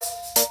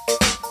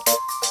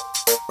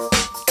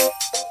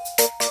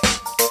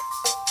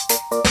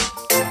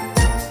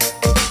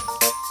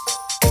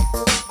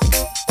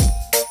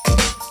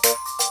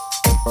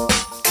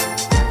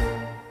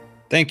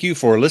Thank you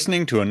for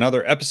listening to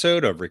another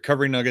episode of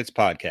Recovery Nuggets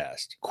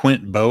podcast.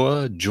 Quint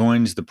Boa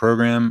joins the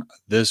program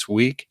this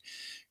week.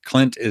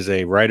 Clint is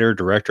a writer,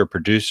 director,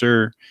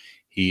 producer.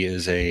 He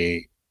is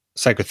a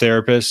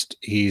psychotherapist.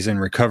 He's in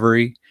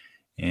recovery,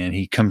 and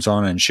he comes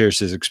on and shares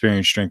his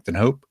experience, strength, and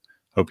hope.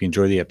 Hope you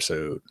enjoy the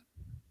episode.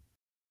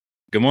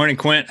 Good morning,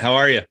 Quint. How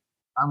are you?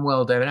 I'm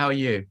well, David. How are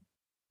you?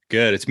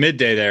 Good. It's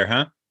midday there,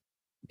 huh?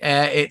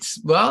 It's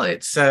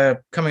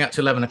coming up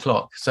to 11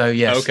 o'clock. So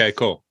yes. Okay,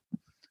 cool.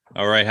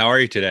 All right. How are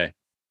you today?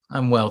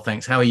 I'm well,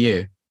 thanks. How are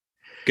you?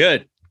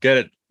 Good.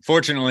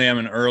 Fortunately, I'm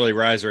an early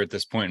riser at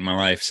this point in my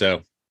life.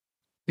 So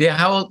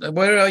yeah.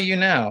 Where are you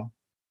now?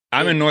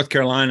 I'm in North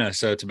Carolina,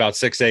 so it's about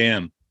 6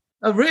 a.m.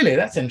 Oh, really?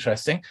 That's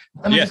interesting.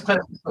 Let me just close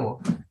the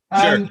door.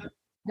 Sure.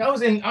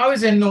 I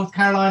was in North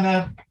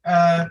Carolina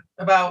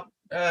about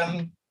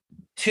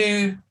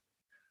 2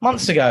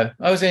 months ago.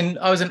 I was in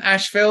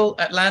Asheville,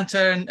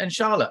 Atlanta, and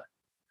Charlotte.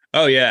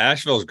 Oh yeah,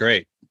 Asheville's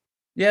great.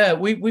 Yeah,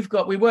 we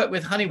work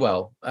with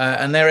Honeywell,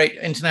 and their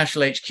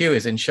international HQ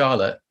is in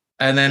Charlotte,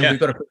 and then we've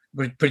got a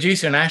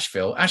producer in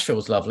Asheville.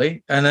 Asheville's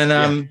lovely, and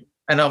then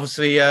and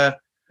obviously then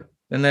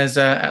there's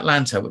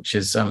Atlanta, which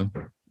is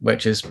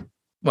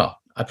well,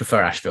 I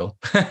prefer Asheville.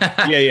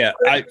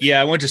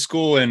 I went to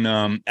school in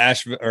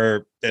Asheville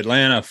or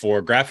Atlanta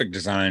for graphic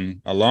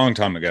design a long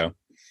time ago.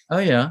 Oh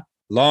yeah.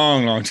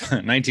 Long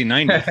time,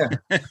 1990.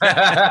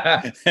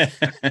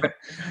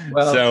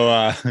 Well,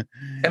 so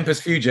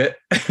Tempest Fugit.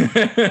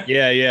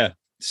 yeah.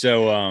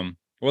 So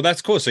well,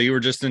 that's cool. So you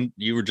were just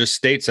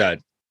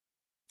stateside.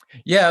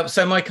 Yeah.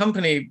 So my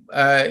company,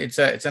 it's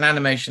an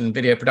animation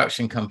video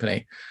production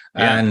company,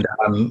 and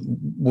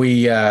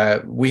we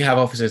have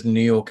offices in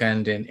New York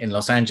and in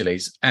Los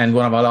Angeles, and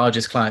one of our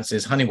largest clients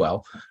is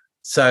Honeywell.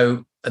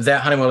 So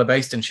Honeywell are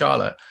based in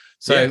Charlotte.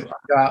 So I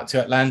go out to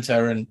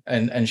Atlanta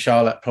and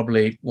Charlotte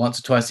probably once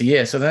or twice a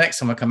year. So the next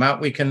time I come out,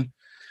 we can,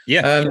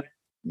 meet.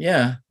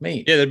 Yeah,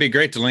 that'd be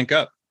great to link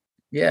up.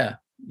 Yeah.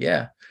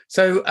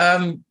 So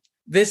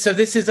this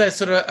is a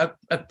sort of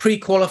a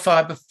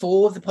pre-qualifier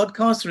before the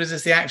podcast, or is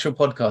this the actual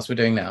podcast we're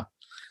doing now?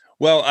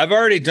 Well, I've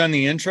already done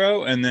the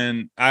intro, and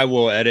then I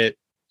will edit.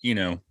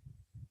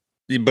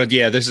 But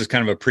yeah, this is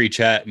kind of a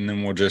pre-chat, and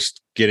then we'll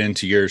just get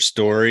into your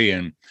story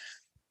and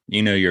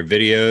your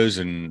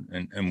videos and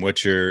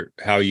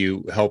how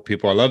you help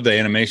people. I love the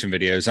animation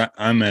videos.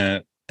 I'm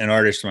an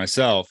artist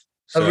myself.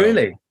 So, oh,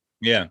 really?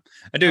 Yeah.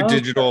 I do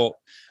digital. Okay.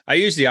 I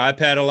use the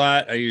iPad a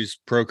lot. I use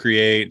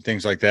Procreate,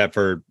 things like that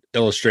for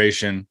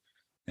illustration.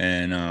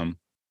 And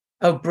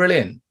oh,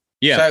 brilliant.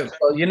 Yeah.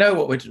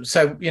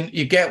 So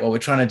you get what we're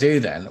trying to do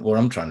then, or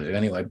I'm trying to do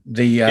anyway.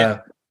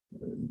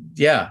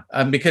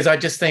 Because I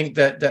just think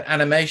that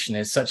animation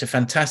is such a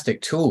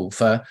fantastic tool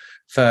for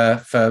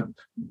not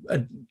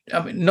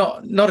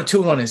a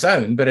tool on its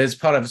own, but as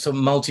part of a sort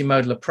of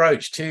multimodal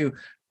approach to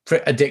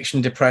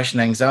addiction, depression,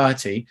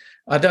 anxiety.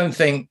 I don't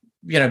think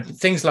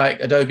things like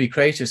Adobe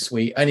Creative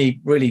Suite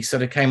only really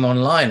sort of came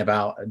online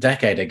about a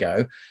decade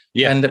ago,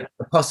 and the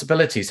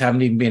possibilities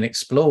haven't even been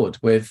explored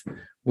with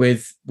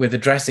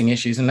addressing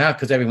issues. And now,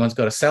 because everyone's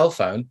got a cell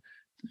phone,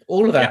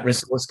 all of that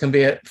resource can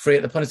be free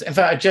at the point. In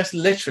fact, I just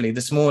literally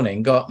this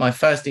morning got my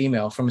first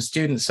email from a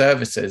student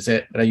services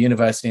at a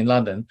university in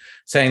London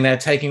saying they're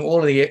taking all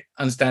of the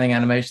Understanding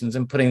animations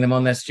and putting them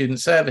on their student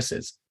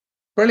services.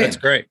 Brilliant.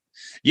 That's great.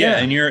 Yeah.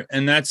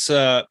 And that's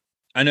I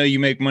know you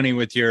make money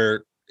with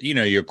your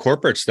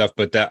corporate stuff,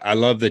 but I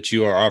love that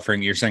you are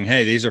offering. You're saying,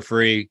 hey, these are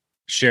free.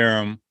 Share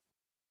them.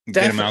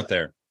 Get them out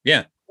there.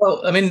 Yeah.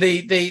 Well, I mean,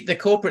 the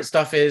corporate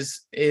stuff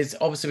is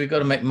obviously we've got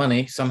to make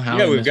money somehow.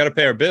 Yeah, we've got to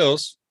pay our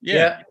bills.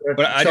 Yeah.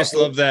 But I just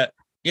love that.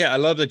 Yeah, I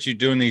love that you're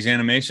doing these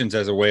animations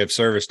as a way of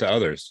service to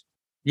others.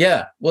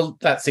 Yeah, well,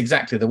 that's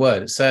exactly the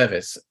word,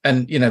 service.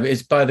 And,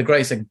 it's by the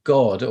grace of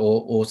God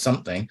or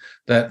something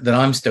that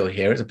I'm still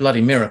here. It's a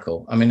bloody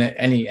miracle. I mean,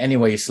 any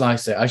way you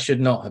slice it, I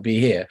should not be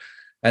here.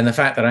 And the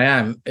fact that I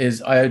am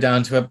is I owe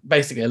down to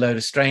basically a load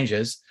of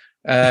strangers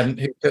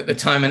who took the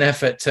time and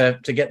effort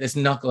to get this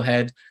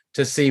knucklehead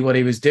to see what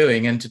he was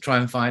doing and to try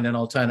and find an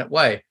alternate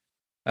way.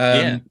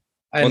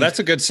 Well, that's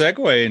a good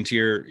segue into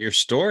your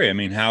story. I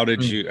mean, how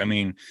did you? I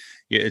mean,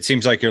 it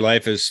seems like your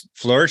life is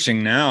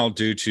flourishing now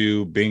due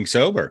to being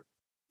sober.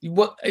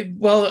 Well,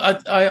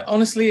 I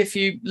honestly, if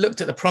you looked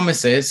at the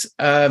promises,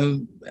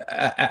 the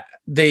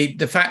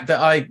fact that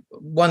I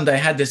one day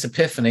had this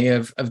epiphany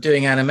of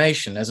doing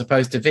animation as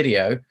opposed to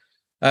video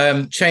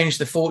changed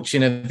the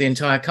fortune of the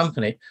entire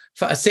company.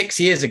 7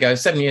 years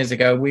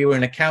ago, we were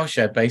in a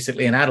cowshed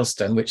basically in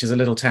Addleston, which is a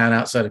little town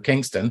outside of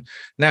Kingston.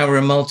 Now we're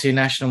a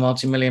multinational,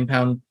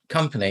 multi-million-pound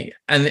company,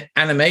 and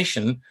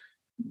animation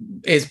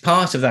is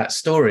part of that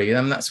story,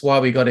 and that's why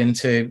we got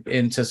into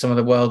some of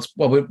the world's.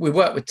 Well, we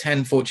work with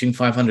 10 Fortune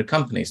 500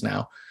 companies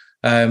now,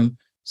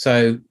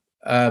 so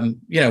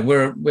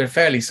we're a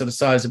fairly sort of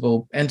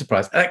sizable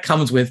enterprise. That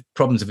comes with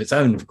problems of its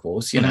own, of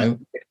course.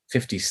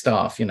 50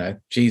 staff.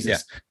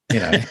 Jesus.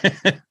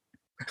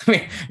 I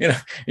mean,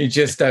 you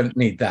just don't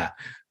need that.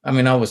 I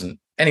mean, I wasn't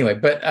anyway,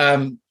 but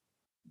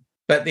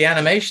the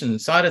animation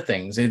side of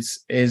things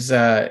is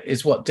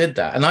what did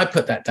that, and I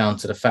put that down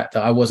to the fact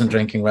that I wasn't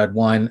drinking red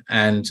wine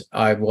and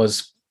I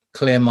was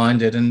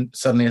clear-minded, and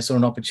suddenly I saw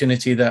an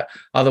opportunity that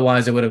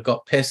otherwise I would have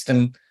got pissed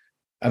and,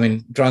 I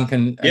mean, drunk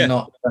and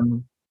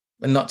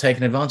not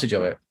taken advantage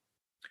of it.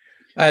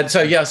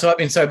 So I've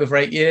been sober for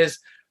 8 years.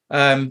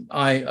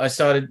 I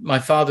started. My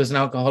father's an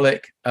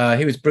alcoholic.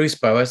 He was Bruce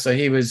Bower, so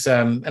he was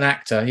an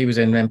actor. He was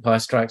in Empire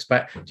Strikes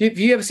Back. Have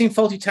you ever seen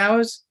Fawlty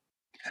Towers?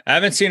 I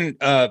haven't seen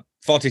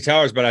Fawlty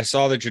Towers, but I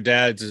saw that your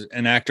dad's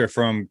an actor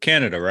from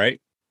Canada,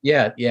 right?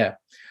 Yeah.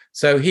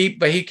 So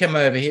he came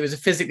over. He was a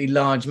physically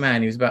large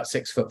man. He was about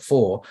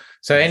 6'4".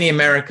 So any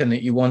American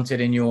that you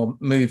wanted in your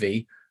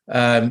movie,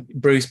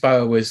 Bruce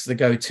Bower was the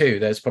go-to.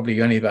 There's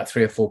probably only about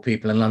 3 or 4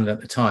 people in London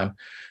at the time.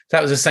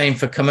 That was the same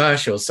for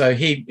commercials. So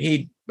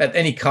he at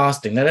any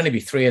casting, there'd only be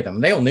 3 of them.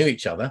 They all knew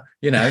each other,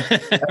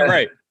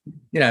 Right.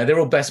 They're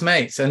all best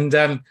mates, and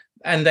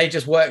they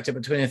just worked it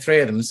between the 3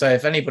 of them. So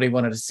if anybody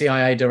wanted a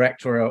CIA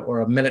director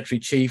or a military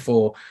chief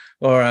or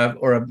a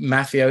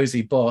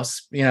mafiosi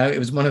boss, it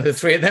was one of the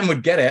 3 of them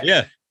would get it.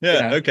 Yeah.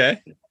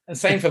 Okay. And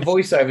same for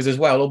voiceovers as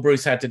well. All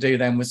Bruce had to do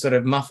then was sort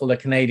of muffle a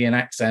Canadian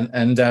accent,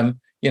 and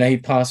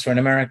he'd pass for an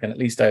American, at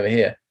least over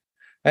here.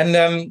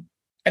 And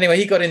anyway,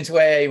 he got into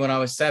AA when I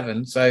was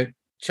 7, so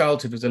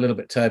childhood was a little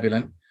bit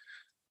turbulent,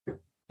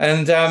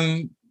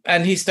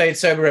 and he stayed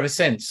sober ever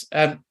since.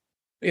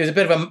 He was a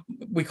bit of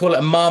we call it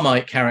a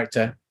Marmite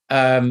character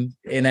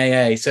in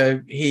AA.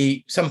 So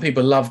some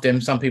people loved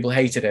him, some people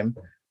hated him.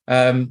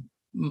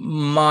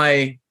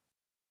 My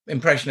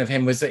impression of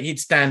him was that he'd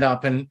stand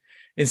up and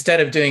instead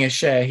of doing a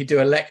share, he'd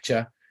do a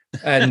lecture.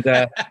 And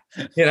there's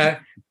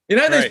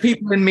right.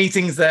 people in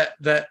meetings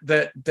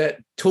that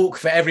talk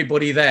for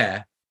everybody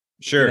there.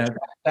 Sure.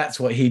 That's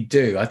what he'd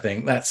do. I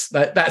think that's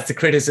the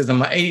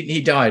criticism.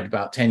 He died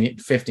about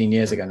 15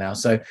 years ago now.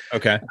 So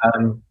okay.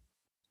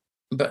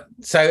 But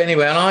so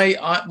anyway, and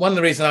I one of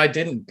the reasons I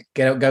didn't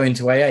go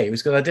into AA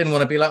was because I didn't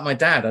want to be like my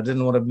dad. I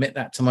didn't want to admit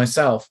that to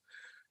myself.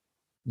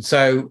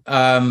 So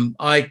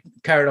I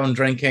carried on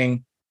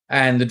drinking,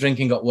 and the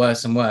drinking got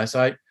worse and worse.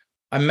 I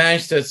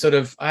managed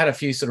to I had a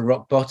few sort of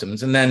rock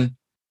bottoms, and then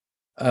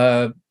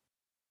but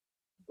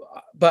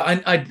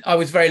I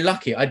was very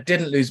lucky. I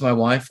didn't lose my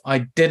wife.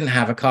 I didn't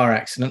have a car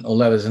accident,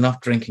 although there's enough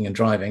drinking and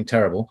driving.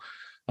 Terrible.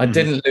 I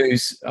didn't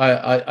lose.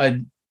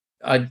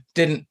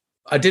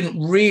 I didn't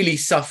really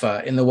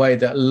suffer in the way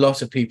that a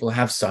lot of people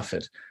have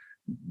suffered.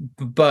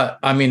 But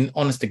I mean,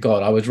 honest to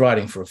God, I was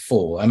riding for a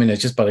fall. I mean,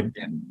 it's just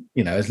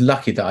it's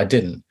lucky that I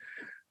didn't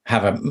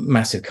have a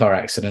massive car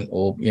accident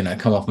or,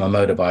 come off my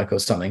motorbike or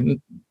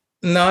something.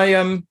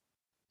 No,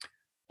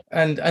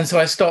 and so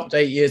I stopped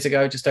 8 years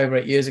ago, just over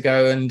 8 years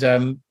ago.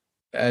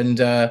 And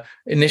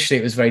initially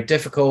it was very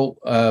difficult.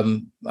 I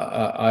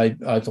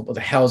thought, what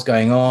the hell's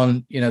going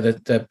on?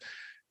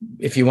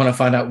 If you want to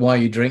find out why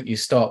you drink, you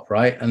stop,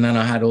 right? And then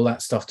I had all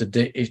that stuff to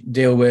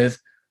deal with.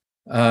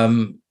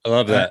 I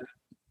love that.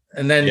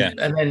 And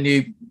then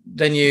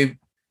you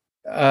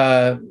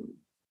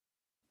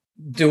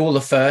do all the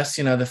first,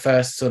 the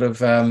first sort of,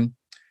 the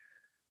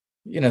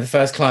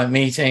first client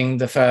meeting,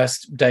 the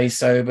first day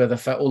sober,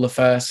 all the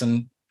first,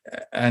 and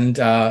then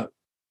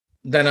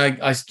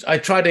I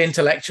tried to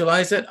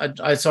intellectualize it.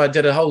 So I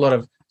did a whole lot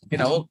of,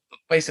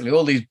 basically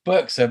all these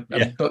books are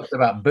books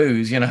about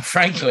booze,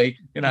 frankly,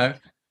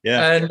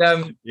 Yeah. And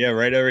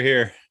right over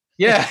here.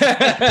 Yeah.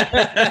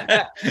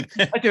 I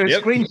do a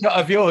screenshot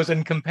of yours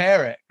and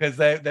compare it, because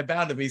they're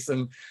bound to be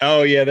some.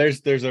 Oh yeah,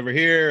 there's over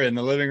here in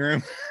the living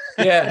room.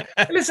 Yeah.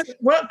 Listen,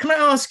 well, can I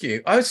ask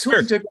you? I was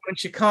talking to a guy in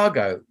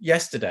Chicago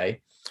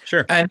yesterday.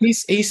 Sure. And he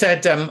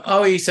said,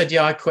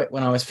 yeah, I quit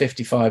when I was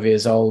 55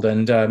 years old,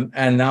 and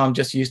now I'm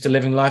just used to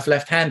living life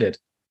left-handed.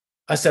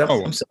 I said,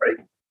 I'm sorry.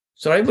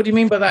 Sorry, what do you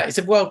mean by that? He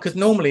said, well, because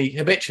normally,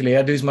 habitually,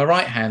 I'd use my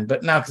right hand,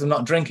 but now because I'm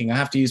not drinking, I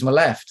have to use my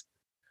left.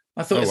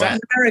 I thought, that in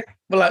America?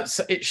 Well,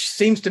 it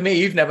seems to me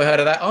you've never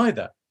heard of that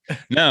either.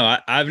 No,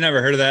 I've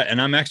never heard of that,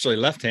 and I'm actually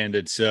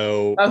left-handed.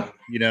 So, but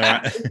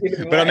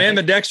I'm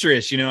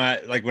ambidextrous.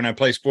 Like when I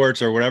play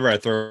sports or whatever, I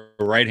throw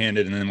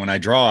right-handed, and then when I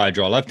draw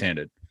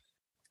left-handed.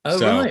 Oh,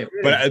 so, right.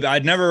 Really? But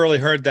I'd never really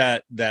heard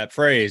that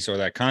phrase or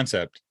that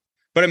concept.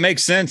 But it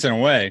makes sense in a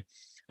way.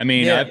 I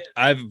mean, yeah.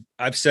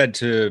 I've said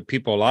to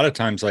people a lot of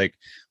times, like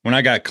when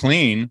I got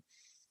clean,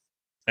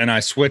 and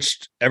I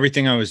switched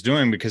everything I was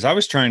doing because I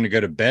was trying to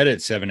go to bed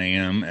at 7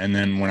 a.m. And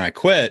then when I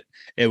quit,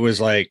 it was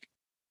like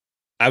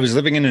I was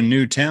living in a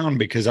new town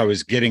because I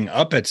was getting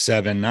up at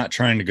 7, not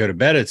trying to go to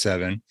bed at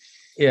 7.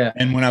 Yeah.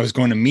 And when I was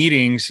going to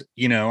meetings,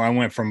 I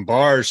went from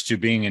bars to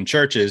being in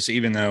churches,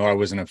 even though I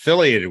wasn't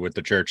affiliated with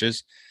the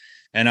churches.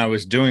 And I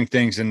was doing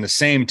things in the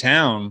same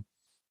town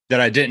that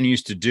I didn't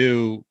used to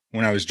do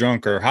when I was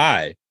drunk or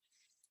high.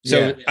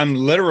 So I'm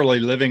literally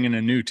living in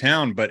a new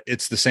town, but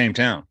it's the same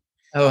town.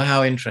 Oh,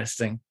 how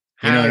interesting.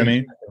 You know what I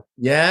mean?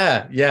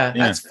 Yeah.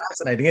 That's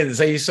fascinating, isn't it?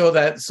 So you saw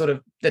that sort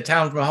of the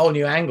town from a whole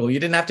new angle. You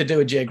didn't have to do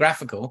a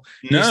geographical.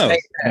 You stayed there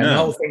and the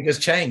whole thing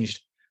just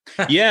changed.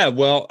 Yeah,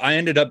 well, I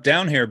ended up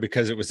down here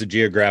because it was a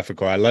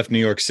geographical. I left New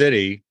York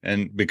City,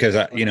 and because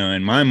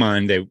in my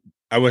mind,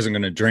 I wasn't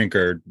going to drink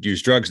or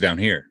use drugs down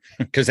here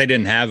because they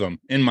didn't have them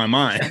in my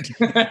mind.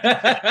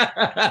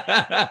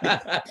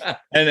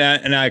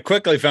 And I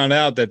quickly found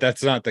out that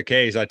that's not the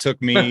case. I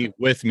took me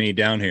with me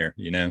down here,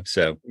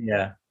 So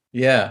yeah,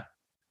 yeah.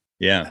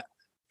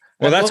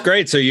 Well, that's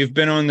great. So you've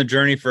been on the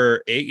journey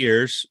for 8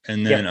 years,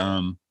 and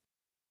then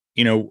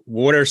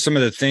what are some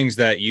of the things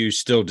that you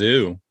still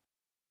do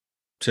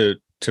to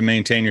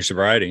maintain your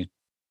sobriety?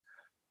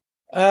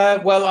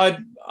 Well,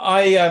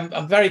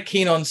 I'm very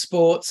keen on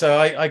sport, so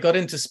I got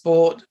into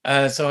sport.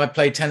 So I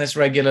play tennis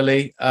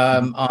regularly.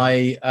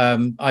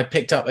 I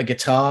picked up a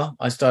guitar.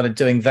 I started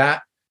doing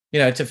that,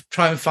 to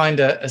try and find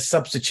a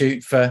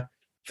substitute for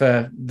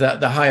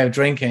the high of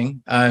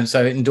drinking.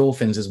 So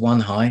endorphins is one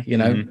high,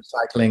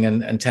 cycling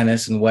and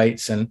tennis and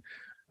weights and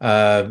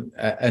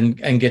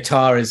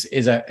guitar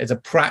is a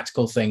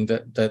practical thing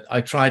that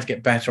I try to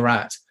get better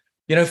at,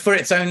 for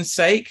its own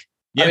sake.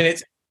 Yeah. I mean,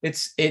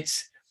 it's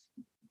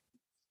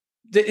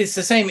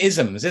the same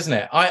isms, isn't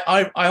it?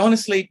 I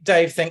honestly,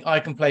 Dave, think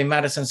I can play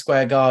Madison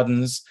Square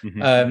Gardens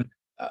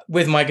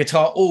with my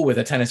guitar or with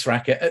a tennis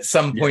racket at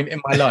some point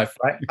in my life,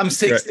 right? I'm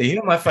 60. Right.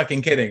 Who am I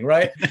fucking kidding,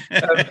 right?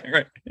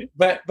 Right.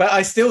 But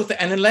I still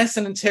and unless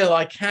and until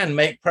I can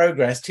make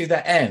progress to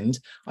that end,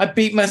 I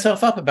beat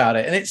myself up about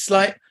it. And it's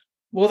like,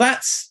 well,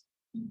 that's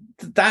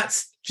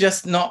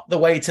just not the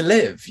way to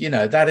live.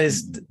 That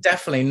is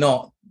definitely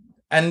not.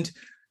 And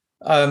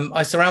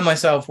I surround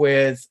myself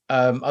with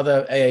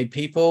other AA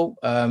people.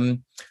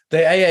 The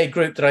AA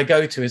group that I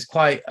go to is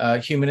quite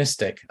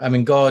humanistic. I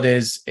mean, God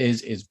is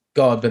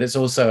God, but it's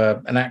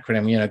also an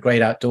acronym.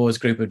 Great Outdoors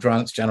Group of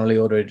Drunks, Generally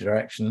Orderly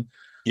Direction.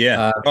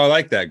 Yeah, I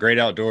like that. Great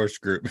Outdoors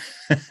Group.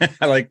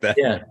 I like that.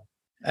 Yeah,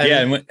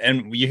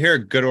 and you hear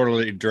Good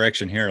Orderly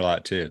Direction here a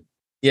lot too.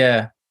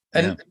 Yeah,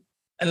 and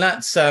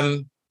that's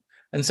and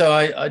so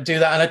I do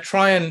that, and I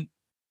try and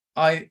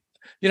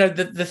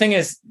the thing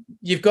is,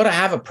 you've got to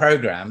have a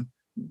program.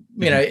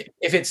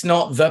 If it's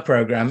not the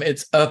program,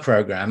 it's a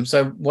program.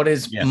 So what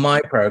is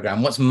my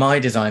program? What's my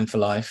design for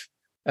life?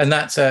 And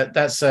that's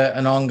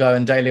an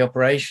ongoing daily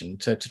operation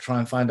to try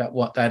and find out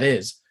what that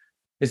is.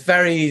 It's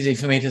very easy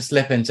for me to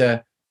slip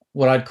into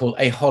what I'd call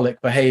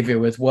aholic behavior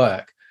with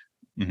work,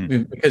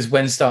 because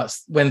when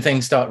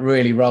things start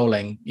really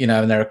rolling,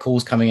 and there are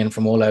calls coming in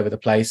from all over the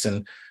place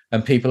and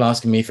people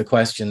asking me for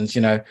questions,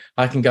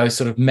 I can go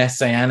sort of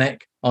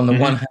messianic on the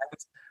one hand.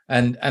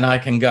 And I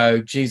can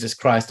go, Jesus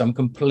Christ, I'm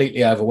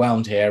completely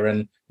overwhelmed here,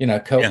 and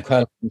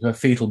curl into a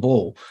fetal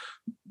ball.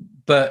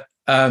 But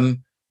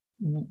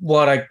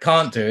what I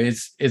can't do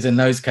is in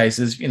those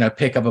cases,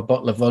 pick up a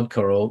bottle of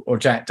vodka or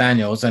Jack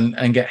Daniels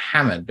and get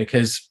hammered,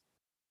 because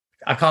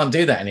I can't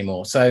do that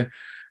anymore. So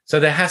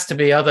there has to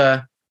be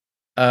other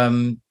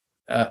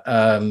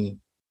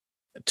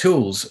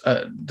tools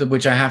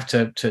which I have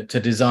to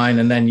design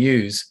and then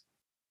use,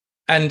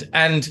 and.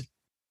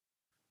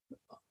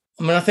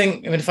 I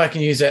think if I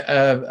can use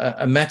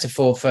a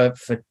metaphor for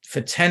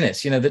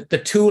tennis,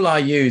 the tool I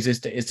use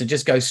is to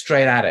just go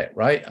straight at it,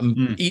 right?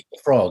 And eat the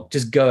frog,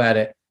 just go at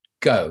it,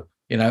 go.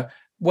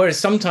 Whereas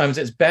sometimes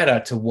it's better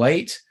to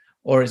wait,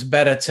 or it's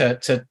better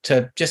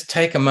to just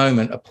take a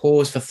moment, a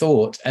pause for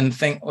thought, and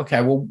think,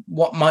 okay, well,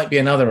 what might be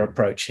another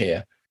approach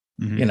here?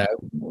 And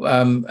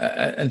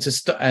to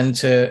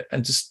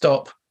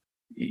stop,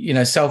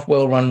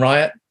 self-will run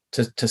riot,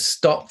 to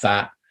stop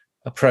that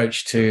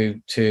approach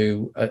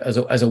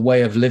as a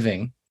way of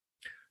living,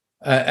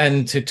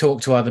 and to talk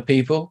to other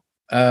people,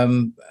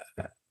 and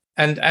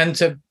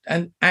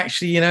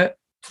actually to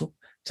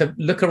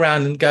look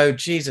around and go,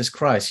 Jesus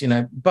Christ,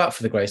 but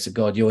for the grace of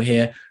God you're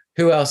here,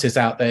 who else is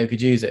out there who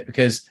could use it?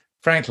 Because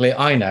frankly,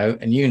 I know,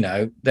 and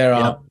there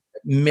are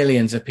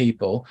millions of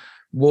people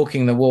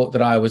walking the walk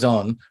that I was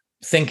on,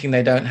 thinking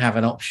they don't have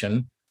an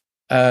option,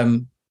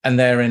 and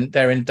they're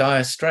in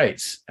dire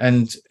straits.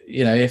 And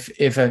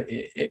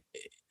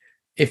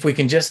if we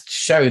can just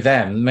show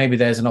them maybe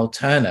there's an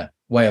alternate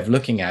way of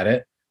looking at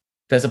it,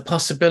 there's a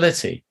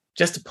possibility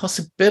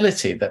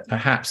that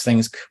perhaps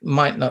things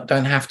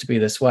don't have to be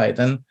this way,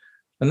 then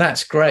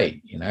that's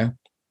great,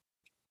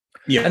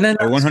 Yeah, and then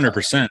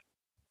 100%.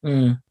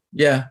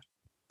 Yeah,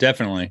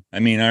 definitely. I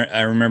mean,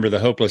 I remember the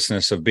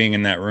hopelessness of being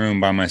in that room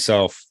by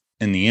myself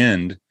in the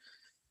end,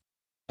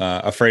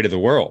 afraid of the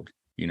world.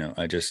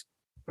 I just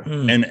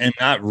and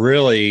not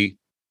really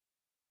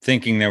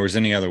thinking there was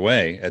any other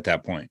way at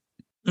that point.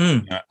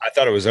 I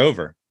thought it was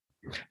over.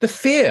 The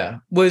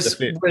fear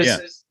was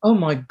oh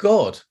my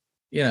God,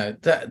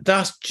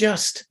 that's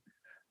just,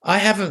 I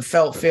haven't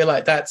felt fear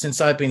like that since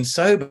I've been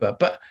sober,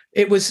 but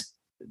it was,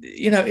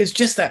 it's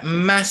just that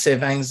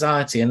massive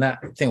anxiety and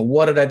that thing,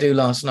 what did I do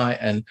last night,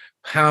 and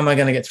how am I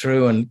going to get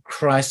through, and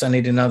Christ, I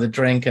need another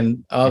drink,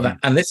 and that,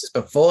 and this is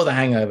before the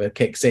hangover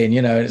kicks in,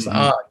 it's like,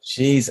 oh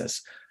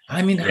Jesus,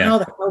 I mean, how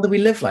the hell do we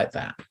live like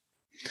that?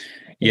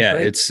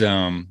 It's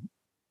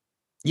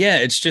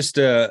just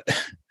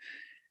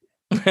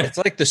it's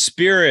like the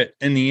spirit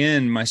in the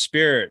end. My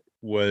spirit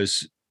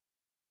was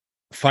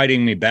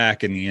fighting me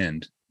back in the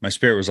end. my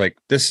spirit was like,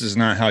 this is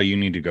not how you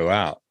need to go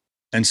out.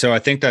 And so I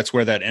think that's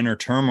where that inner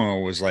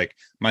turmoil was. Like,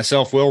 my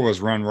self-will was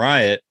run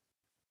riot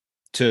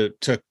to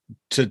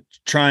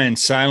try and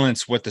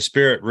silence what the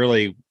spirit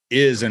really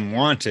is and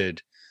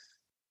wanted.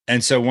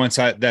 And so once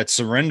that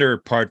surrender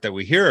part that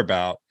we hear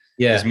about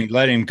is me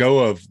letting go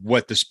of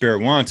what the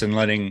spirit wants and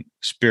letting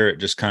spirit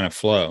just kind of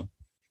flow.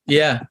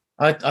 Yeah.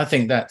 I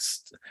think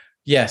that's,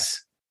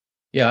 yes.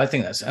 Yeah, I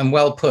think that's, and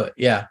well put.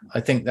 Yeah,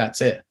 I think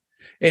that's it.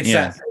 It's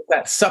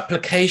that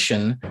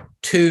supplication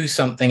to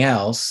something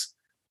else,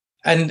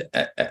 and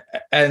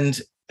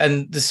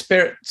the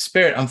spirit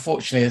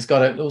unfortunately has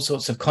got all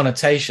sorts of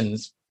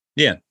connotations.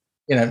 Yeah,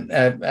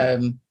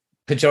 pejorative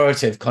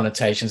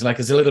connotations, like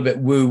it's a little bit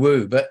woo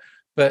woo, but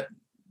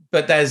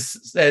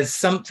there's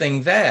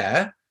something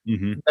there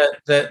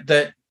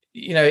that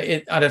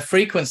it at a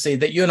frequency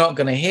that you're not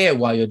going to hear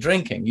while you're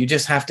drinking. You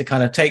just have to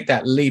kind of take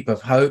that leap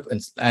of hope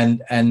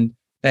and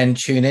then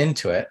tune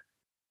into it,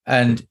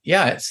 and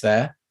it's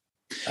there.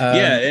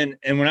 And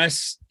when I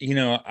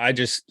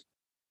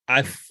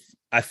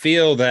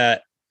feel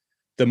that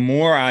the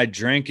more I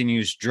drink and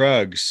use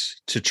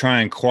drugs to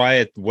try and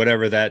quiet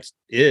whatever that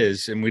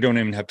is, and we don't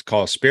even have to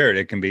call it spirit,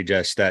 it can be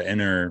just that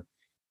inner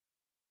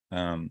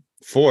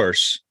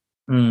force.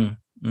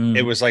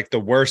 It was like the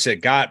worse it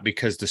got,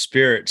 because the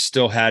spirit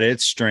still had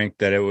its strength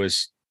that it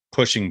was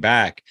pushing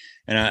back.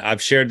 And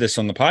I've shared this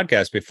on the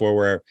podcast before,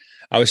 where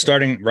I was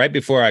starting right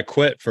before I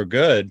quit for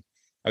good.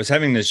 I was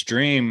having this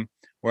dream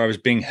where I was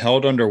being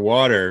held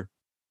underwater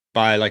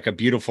by like a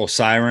beautiful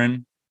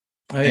siren.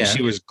 And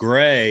she was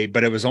gray,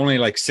 but it was only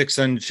like 6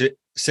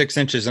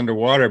 inches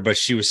underwater, but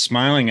she was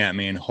smiling at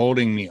me and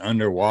holding me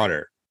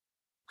underwater.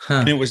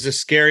 And it was the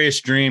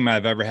scariest dream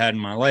I've ever had in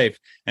my life.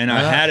 And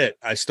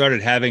I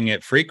started having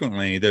it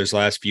frequently those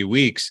last few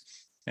weeks.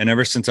 And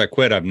ever since I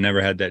quit, I've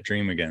never had that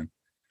dream again.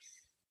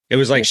 It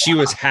was like she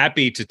was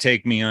happy to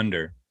take me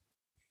under.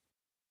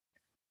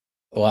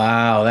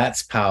 Wow,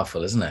 that's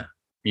powerful, isn't it?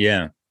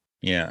 Yeah.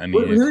 Yeah. I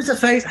mean, who's the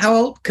face? How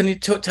old? Can you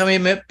tell me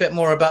a bit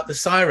more about the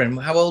siren?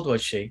 How old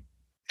was she?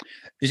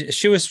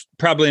 She was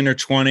probably in her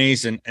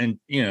 20s, and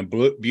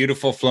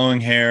beautiful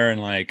flowing hair,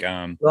 and like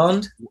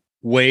blonde,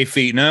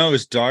 wavy. No, it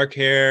was dark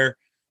hair,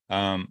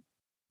 kind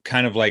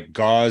of like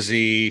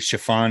gauzy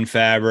chiffon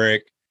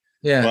fabric.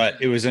 Yeah,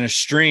 but it was in a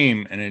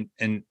stream, and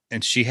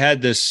she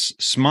had this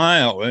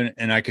smile,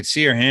 and I could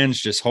see her hands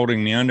just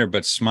holding me under,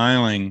 but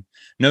smiling,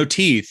 no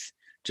teeth,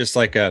 just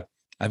like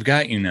I've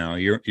got you now.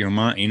 You're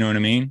mine. You know what I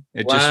mean?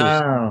 It just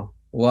was.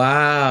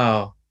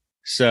 Wow.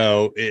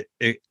 So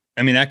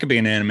I mean, that could be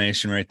an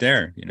animation right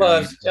there.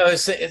 Well,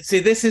 see,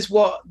 this is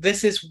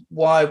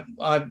why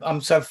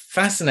I'm so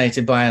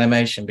fascinated by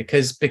animation,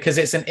 because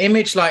it's an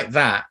image like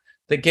that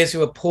gives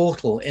you a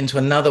portal into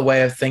another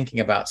way of thinking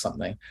about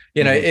something.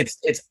 It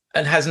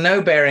has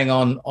no bearing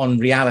on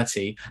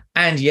reality,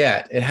 and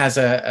yet it has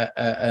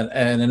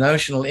an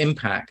emotional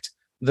impact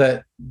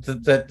that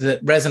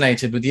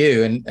resonated with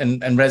you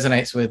and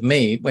resonates with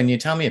me when you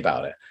tell me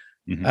about it.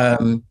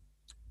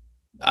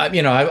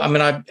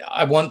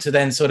 I want to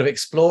then sort of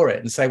explore it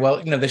and say,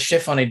 well, the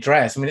chiffon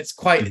dress. I mean, it's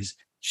quite.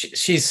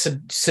 She's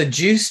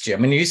seduced you. I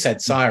mean, you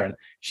said siren.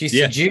 She's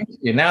seduced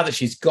you. Now that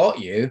she's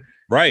got you,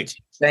 right?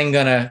 She's then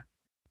gonna,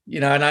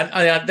 and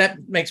I that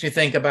makes me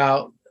think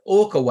about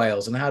orca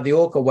whales and how the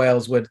orca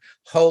whales would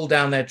hold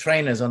down their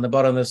trainers on the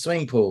bottom of the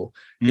swimming pool.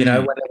 When they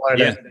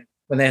wanted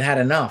when they had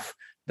enough.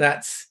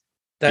 That's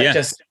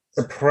just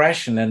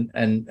suppression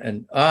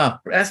and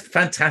that's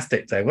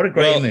fantastic, Dave. What a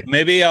great image.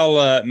 Maybe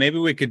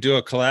we could do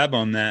a collab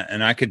on that,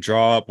 and I could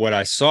draw up what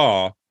I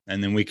saw,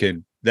 and then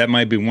that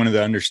might be one of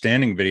the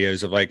understanding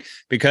videos of, like,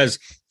 because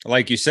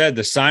like you said,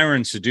 the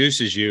siren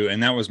seduces you,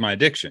 and that was my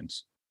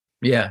addictions.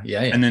 Yeah.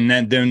 And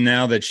then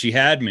now that she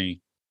had me,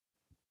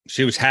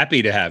 she was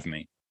happy to have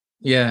me.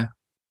 Yeah.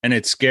 And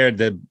it scared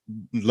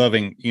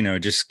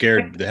just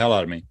scared the hell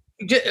out of me.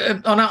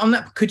 On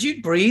that, could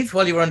you breathe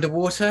while you were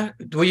underwater?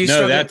 Were you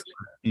struggling?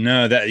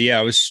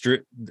 I was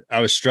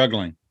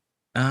struggling.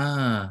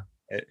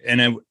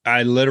 And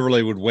I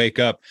literally would wake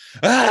up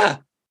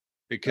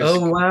because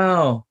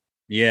wow.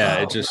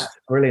 Yeah, it just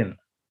brilliant.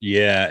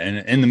 Yeah,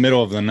 and in the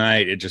middle of the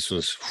night, it just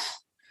was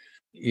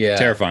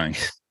terrifying.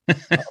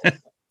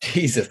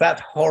 Jesus,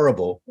 that's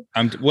horrible.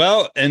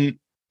 And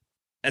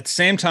at the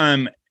same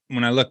time,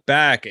 when I look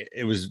back,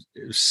 it was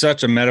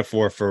such a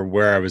metaphor for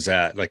where I was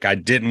at. Like, I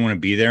didn't want to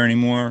be there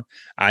anymore.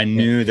 I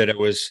knew that it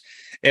was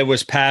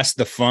past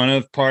the fun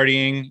of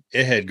partying.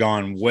 It had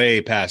gone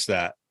way past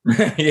that.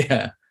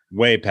 Yeah.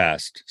 Way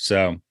past.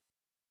 So,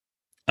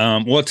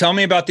 well, tell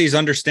me about these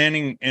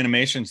understanding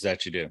animations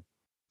that you do.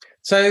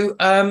 So,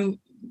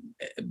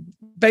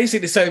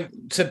 basically, so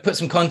to put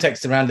some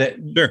context around it,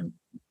 sure.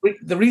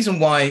 The reason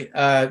why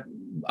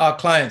our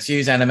clients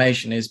use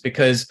animation is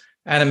because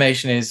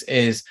animation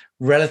is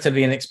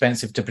relatively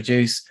inexpensive to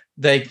produce.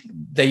 They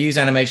use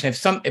animation.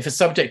 If a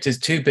subject is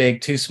too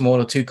big, too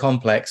small, or too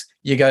complex,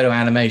 you go to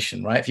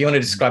animation, right? If you want to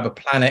describe a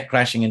planet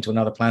crashing into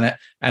another planet,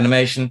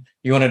 animation.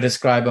 You want to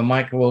describe a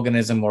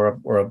microorganism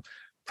or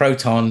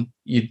Proton,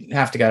 you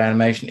have to go to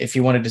animation. If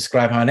you want to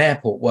describe how an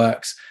airport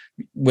works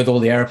with all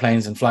the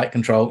airplanes and flight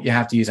control, you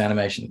have to use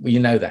animation. Well, you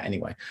know that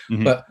anyway.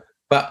 Mm-hmm.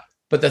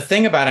 But the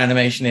thing about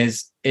animation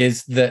is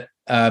that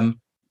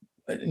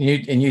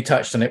you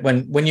touched on it,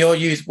 when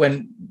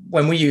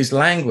we use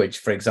language,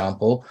 for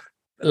example,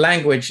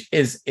 language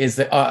is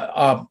that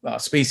our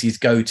species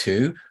go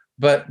to,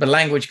 but the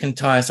language can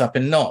tie us up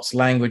in knots.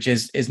 Language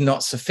is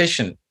not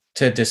sufficient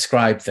to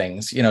describe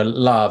things,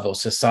 love or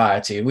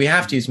society. We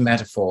have to use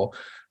metaphor,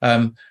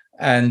 and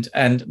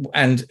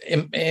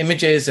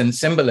images and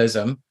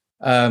symbolism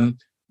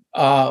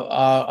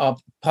are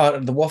part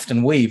of the waft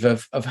and weave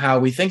of how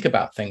we think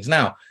about things.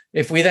 Now,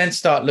 if we then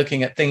start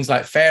looking at things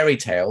like fairy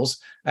tales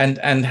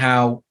and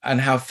how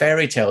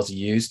fairy tales are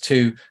used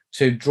to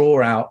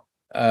draw out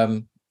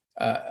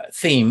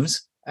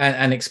themes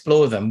and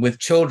explore them with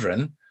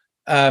children,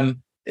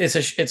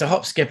 it's a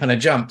hop, skip, and a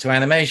jump to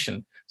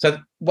animation. So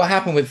what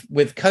happened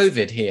with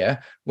COVID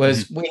here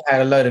was we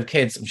had a load of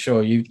kids, I'm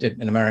sure you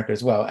did in America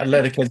as well, a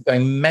load of kids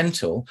going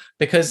mental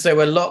because they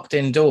were locked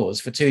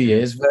indoors for 2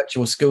 years,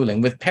 virtual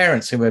schooling, with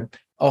parents who were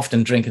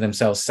often drinking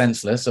themselves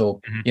senseless or,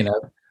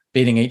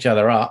 beating each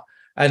other up.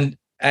 And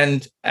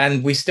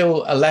we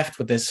still are left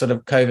with this sort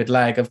of COVID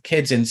lag of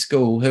kids in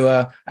school who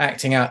are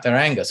acting out their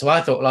anger. So I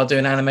thought, well, I'll do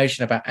an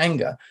animation about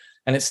anger.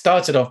 And it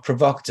started off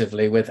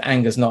provocatively with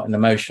anger's not an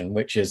emotion,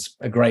 which is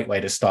a great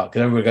way to start,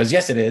 because everybody goes,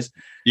 yes, it is.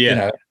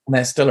 Yeah. And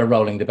there's still a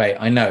rolling debate,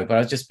 I know, but I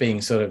was just being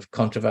sort of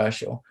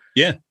controversial.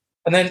 Yeah.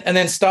 And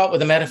then start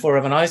with the metaphor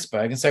of an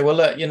iceberg and say, well,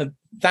 look,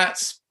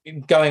 that's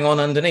going on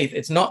underneath.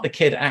 It's not the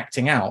kid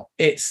acting out.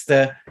 It's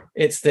the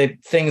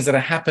things that are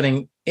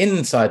happening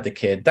inside the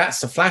kid. That's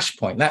the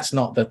flashpoint. That's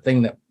not the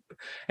thing that,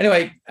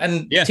 anyway.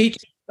 And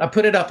I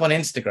put it up on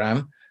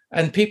Instagram,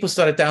 and people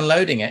started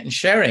downloading it and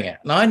sharing it.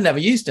 And I'd never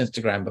used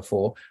Instagram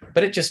before,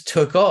 but it just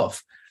took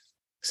off.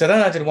 So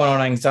then I did one on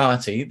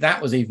anxiety.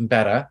 That was even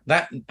better.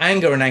 That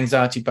anger and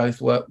anxiety both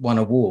won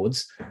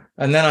awards.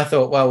 And then I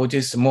thought, well, we'll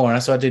do some more.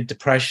 And so I did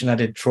depression, I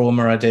did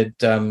trauma, I did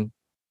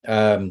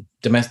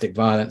domestic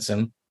violence.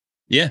 And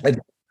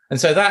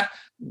so that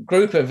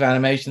group of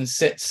animations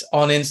sits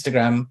on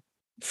Instagram,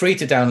 free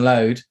to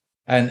download.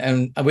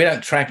 And we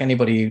don't track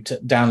anybody who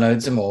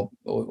downloads them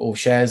or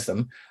shares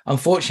them.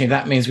 Unfortunately,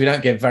 that means we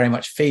don't get very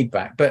much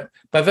feedback. But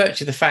by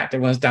virtue of the fact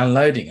everyone's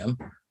downloading them,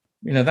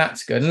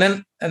 that's good.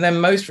 And then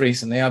most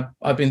recently,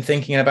 I've been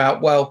thinking about,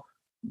 well,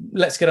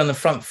 let's get on the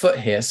front foot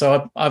here.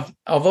 So I've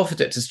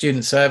offered it to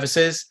student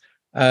services,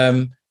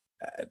 and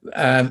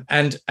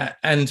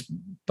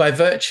by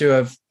virtue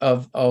of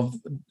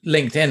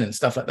LinkedIn and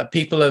stuff like that,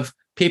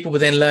 people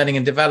within learning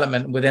and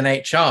development within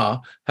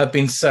HR have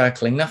been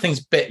circling. Nothing's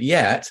bit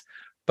yet.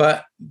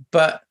 But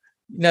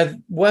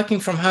working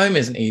from home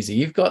isn't easy.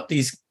 You've got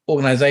these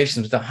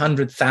organizations with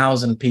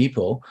 100,000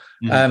 people.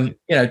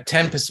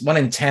 10%, 1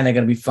 in 10 are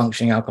going to be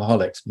functioning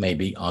alcoholics,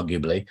 maybe,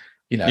 arguably.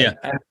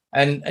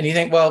 And you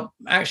think, well,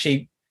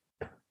 actually,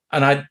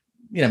 and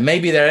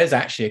maybe there is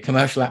actually a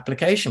commercial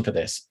application for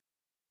this.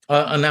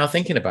 I'm now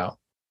thinking about.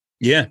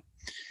 Yeah,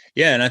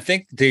 and I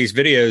think these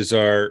videos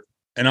are,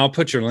 and I'll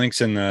put your links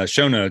in the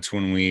show notes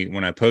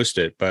when I post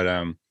it. But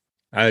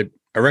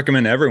I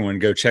recommend everyone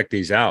go check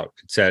these out.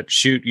 It's at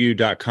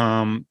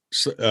shootyou.com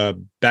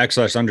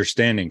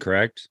 /understanding,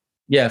 correct?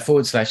 Yeah,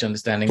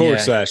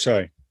 /understanding.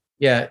 Sorry.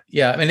 Yeah.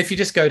 I mean, if you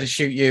just go to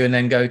Shoot You and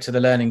then go to the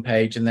learning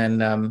page, and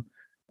then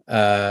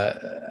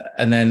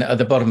at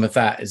the bottom of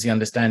that is the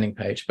understanding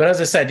page. But as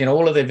I said,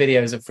 all of the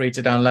videos are free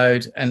to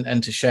download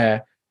and to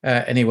share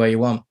anywhere you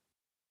want.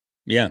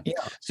 Yeah.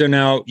 So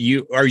now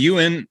are you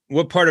in,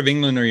 what part of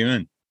England are you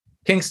in?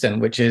 Kingston,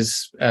 which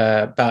is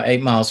about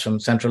 8 miles from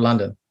central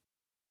London.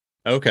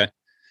 Okay.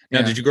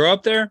 Now, did you grow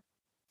up there?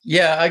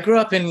 Yeah, I grew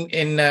up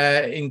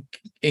in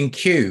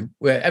Kew,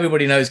 where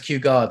everybody knows Kew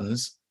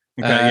Gardens,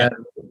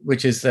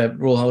 which is the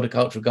Royal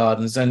Horticultural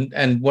Gardens,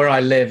 and where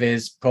I live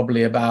is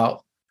probably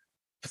about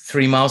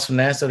 3 miles from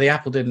there. So the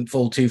apple didn't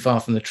fall too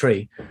far from the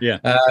tree. Yeah.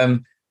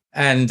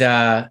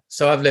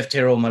 So I've lived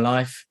here all my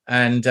life,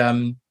 and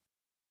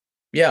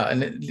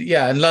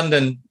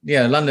London,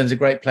 London's a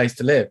great place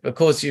to live. Of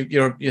course,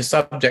 you're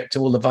subject to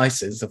all the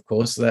vices, of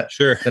course, that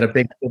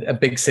a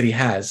big city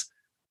has.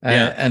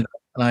 And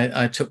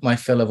I took my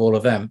fill of all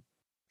of them.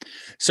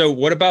 So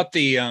what about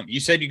the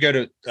you said you go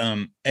to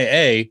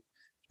AA?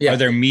 Are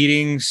there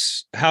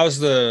meetings? How's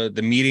the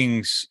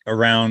meetings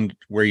around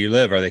where you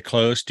live? Are they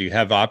close? Do you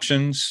have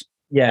options?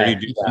 Yeah, or do you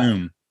do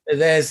Zoom?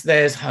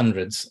 There's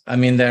hundreds. I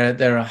mean,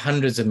 there are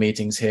hundreds of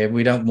meetings here.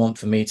 We don't want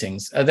for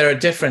meetings. There are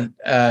different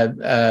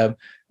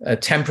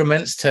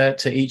temperaments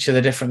to each of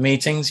the different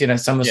meetings.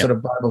 Some are sort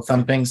of Bible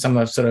thumping, some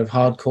are sort of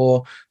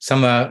hardcore,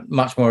 some are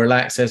much more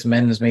relaxed. There's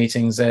men's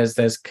meetings, there's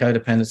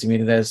codependency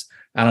meetings, there's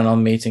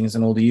Al-Anon meetings,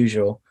 and all the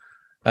usual.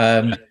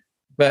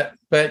 But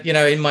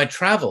in my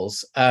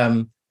travels,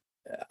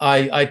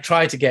 I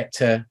try to get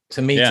to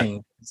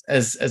meetings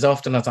as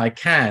often as I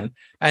can,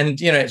 And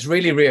it's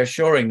really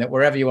reassuring that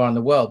wherever you are in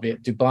the world, be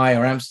it Dubai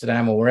or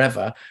Amsterdam or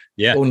wherever,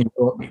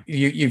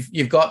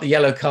 you've got the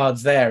yellow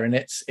cards there, and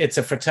it's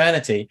a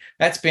fraternity.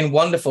 That's been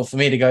wonderful for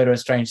me to go to a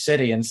strange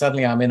city, and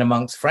suddenly I'm in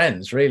amongst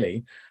friends,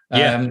 really,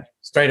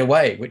 straight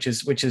away, which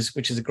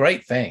is a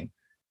great thing.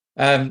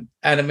 And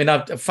I mean,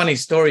 I've a funny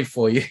story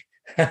for you.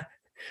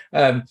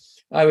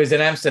 I was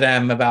in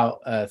Amsterdam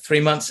about 3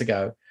 months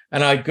ago,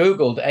 and I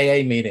Googled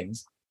AA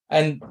meetings,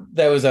 and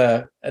there was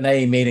an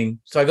AA meeting.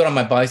 So I got on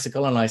my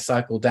bicycle and I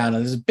cycled down,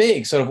 and there's a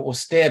big sort of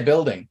austere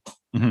building.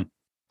 Mm-hmm.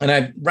 And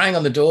I rang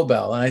on the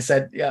doorbell and I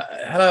said, "Yeah,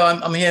 hello,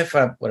 I'm here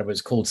for whatever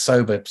it's called,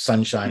 sober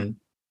sunshine,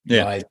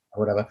 rise,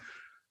 or whatever.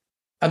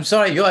 I'm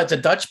sorry, you're at the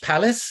Dutch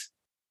Palace?"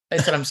 I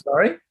said, "I'm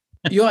sorry,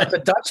 you're at the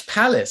Dutch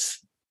Palace?"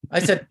 I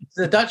said,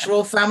 "The Dutch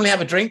royal family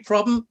have a drink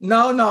problem?"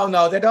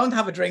 No, they don't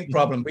have a drink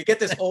problem. We get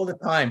this all the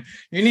time.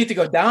 You need to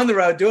go down the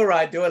road, do a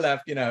right, do a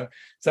left,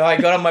 So I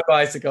got on my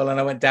bicycle and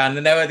I went down,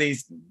 and there were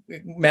these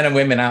men and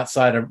women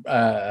outside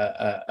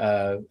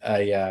a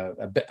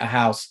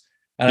house.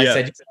 And I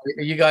said,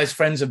 "Are you guys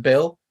friends of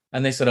Bill?"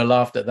 And they sort of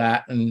laughed at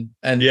that. And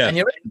you're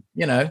in,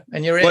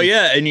 and you're in. Well,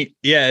 yeah. And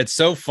it's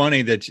so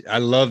funny that I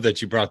love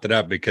that you brought that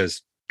up,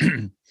 because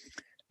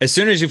as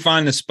soon as you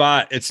find the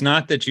spot, it's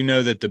not that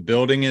that the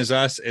building is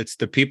us, it's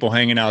the people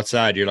hanging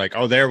outside. You're like,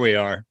 "Oh, there we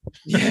are."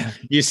 Yeah.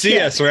 You see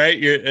us, right?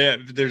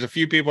 There's a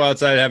few people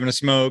outside having a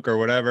smoke or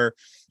whatever.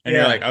 And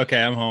you're like,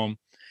 "Okay, I'm home."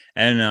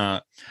 And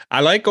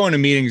I like going to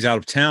meetings out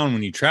of town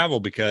when you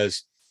travel,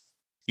 because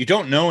you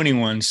don't know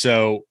anyone.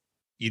 So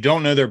you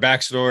don't know their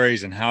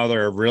backstories and how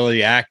they're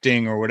really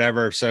acting or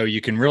whatever. So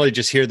you can really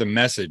just hear the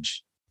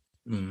message.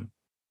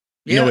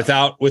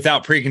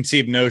 Without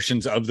preconceived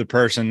notions of the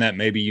person that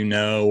maybe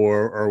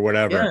or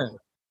whatever.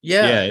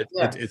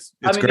 It's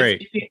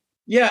great.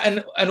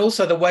 And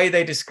also the way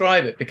they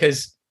describe it,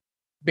 because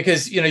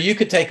you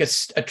could take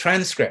a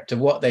transcript of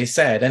what they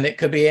said, and it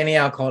could be any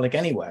alcoholic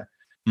anywhere.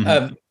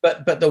 Mm-hmm.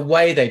 But the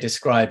way they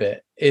describe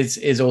it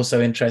is also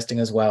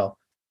interesting as well.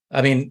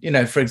 I mean,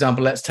 for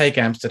example, let's take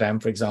Amsterdam,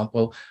 for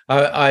example.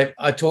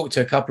 I talked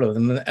to a couple of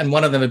them, and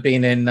one of them had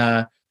been in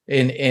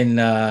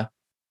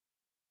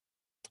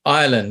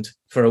Ireland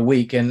for a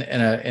week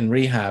in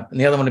rehab, and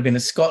the other one had been in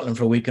Scotland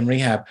for a week in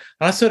rehab.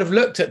 And I sort of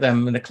looked at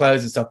them and the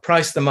clothes and stuff,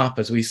 priced them up,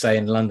 as we say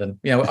in London.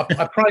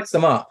 I priced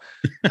them up,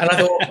 and I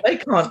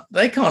thought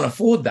they can't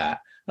afford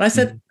that. And I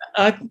said,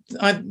 I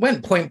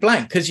went point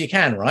blank, because you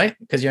can, right?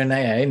 Because you're an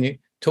AA and you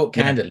talk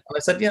candidly. And I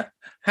said,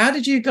 how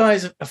did you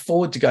guys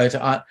afford to go to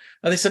art?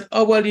 And they said,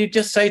 "Oh, well, you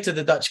just say to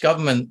the Dutch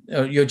government,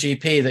 your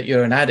GP, that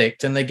you're an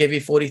addict, and they give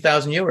you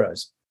 40,000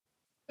 euros.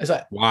 It's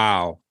like,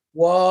 wow.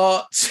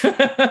 What?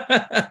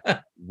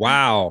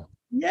 Wow.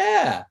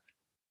 Yeah.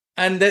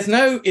 And there's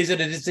no, is it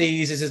a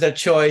disease? Is it a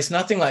choice?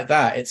 Nothing like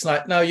that. It's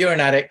like, no, you're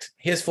an addict.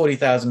 Here's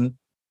 40,000.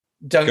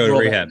 Don't go to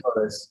rehab.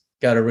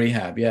 Go to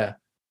rehab. Yeah.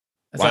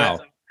 It's wow.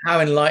 Like,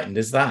 how enlightened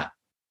is that?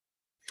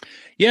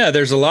 Yeah.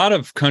 There's a lot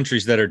of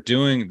countries that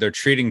they're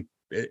treating,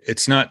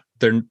 it's not,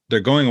 they're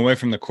going away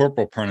from the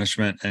corporal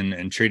punishment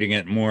and treating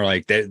it more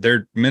like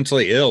they're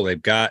mentally ill.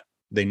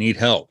 They need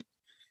help.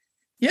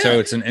 Yeah. So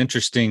it's an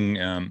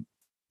interesting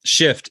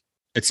shift.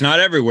 It's not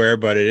everywhere,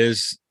 but it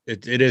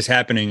is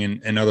happening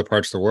in other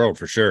parts of the world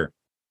for sure.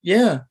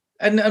 Yeah.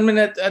 And I mean,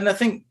 and I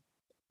think,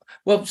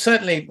 well,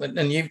 certainly,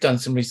 and you've done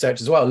some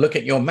research as well. Look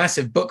at your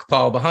massive book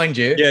pile behind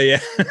you. Yeah.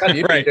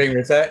 You've been doing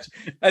research,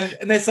 and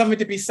there's something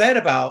to be said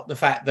about the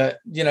fact that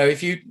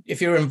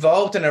if you're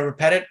involved in a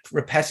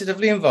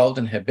repetitively involved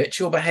in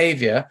habitual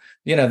behavior,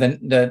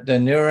 the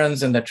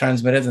neurons and the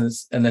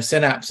transmitters and the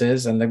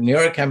synapses and the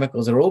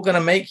neurochemicals are all going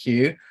to make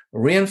you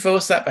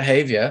reinforce that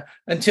behavior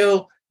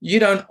until you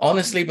don't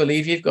honestly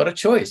believe you've got a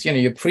choice.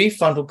 Your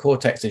prefrontal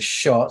cortex is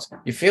shot.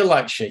 You feel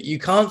like shit. You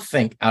can't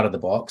think out of the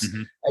box,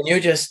 mm-hmm. and you're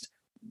just.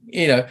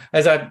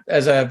 As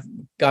a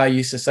guy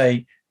used to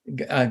say,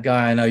 a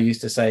guy I know used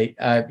to say,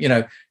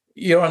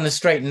 you're on the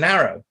straight and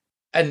narrow.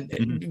 And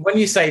mm-hmm. when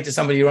you say to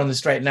somebody you're on the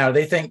straight and narrow,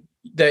 they think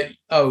that,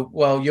 oh,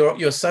 well,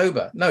 you're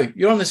sober. No,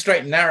 you're on the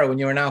straight and narrow when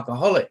you're an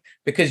alcoholic,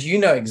 because you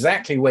know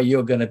exactly where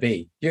you're going to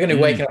be. You're going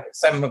to wake up at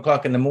 7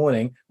 o'clock in the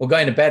morning, or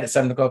going to bed at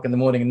 7 o'clock in the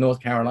morning in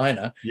North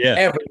Carolina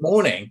every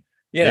morning,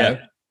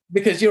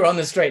 because you're on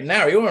the straight and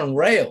narrow, you're on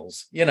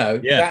rails,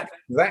 that's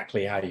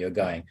exactly how you're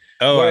going.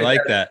 Oh, whereas, I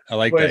like that.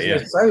 Yeah.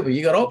 You're sober,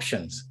 you got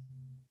options,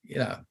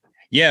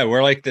 Yeah,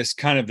 we're like this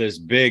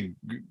big,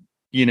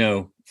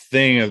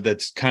 thing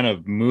that's kind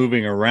of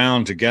moving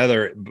around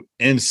together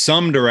in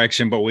some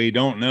direction, but we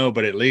don't know,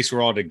 but at least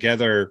we're all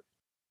together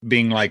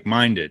being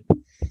like-minded.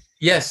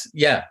 Yes.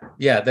 Yeah.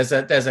 There's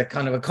a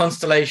kind of a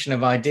constellation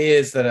of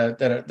ideas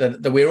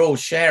that we're all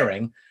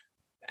sharing.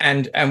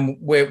 And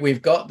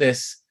we've got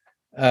this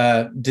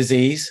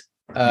disease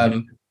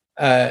that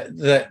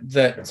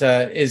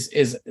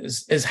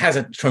has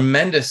a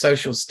tremendous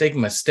social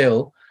stigma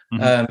still.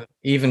 Mm-hmm.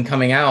 Even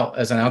coming out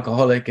as an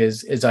alcoholic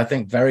is I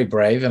think very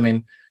brave. I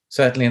mean,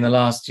 certainly in the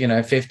last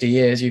 50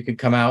 years, you could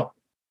come out.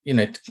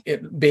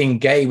 Being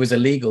gay was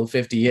illegal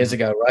 50 years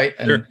ago, right?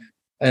 And sure.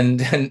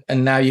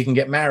 and now you can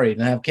get married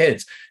and have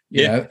kids.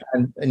 you know,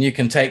 and you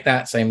can take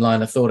that same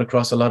line of thought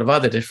across a lot of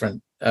other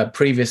different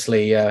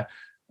previously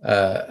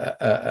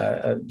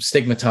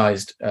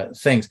stigmatized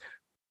things.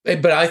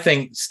 But I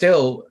think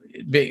still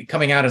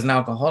coming out as an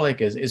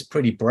alcoholic is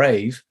pretty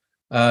brave.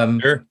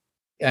 Sure.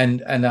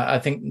 And I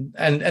think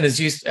and as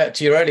you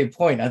to your earlier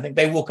point, I think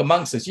they walk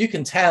amongst us. You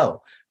can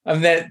tell. I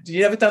mean,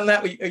 you ever done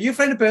that? Are you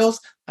afraid of bills?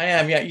 I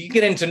am. Yeah. You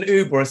get into an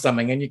Uber or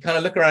something, and you kind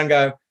of look around, and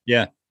go,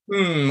 yeah,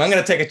 I'm going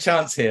to take a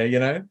chance here. You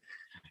know?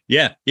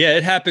 Yeah.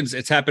 It happens.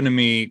 It's happened to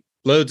me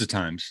loads of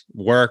times.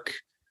 Work,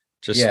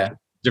 just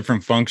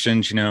different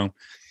functions. Be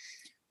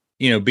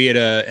at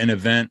an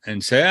event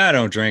and say, I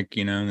don't drink.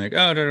 And like,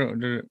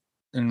 oh,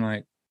 and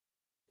like.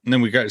 And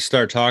then we got to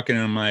start talking,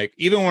 and I'm like,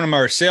 even one of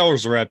our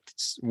sales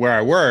reps where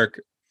I work,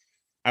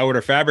 I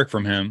order fabric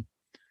from him.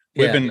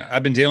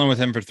 I've been dealing with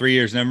him for 3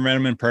 years, never met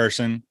him in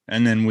person.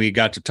 And then we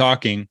got to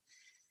talking,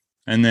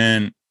 and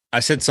then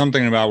I said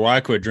something about, well, I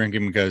quit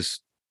drinking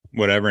because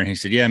whatever. And he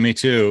said, yeah, me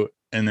too.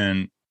 And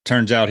then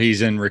turns out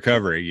he's in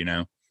recovery,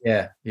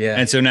 Yeah.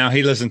 And so now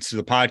he listens to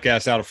the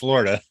podcast out of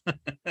Florida.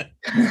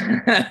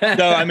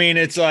 So, I mean,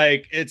 it's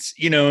like,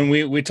 and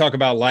we talk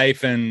about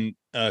life and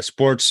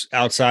sports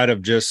outside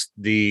of just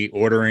the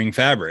ordering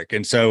fabric.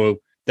 And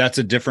so that's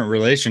a different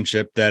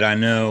relationship that I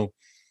know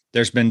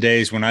there's been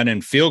days when I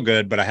didn't feel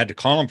good, but I had to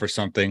call him for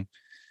something.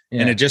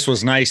 Yeah. And it just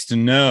was nice to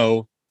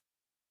know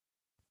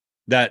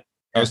that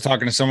I was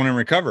talking to someone in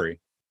recovery.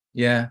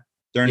 Yeah.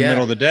 During the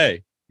middle of the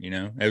day,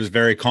 it was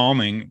very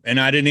calming, and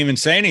I didn't even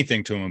say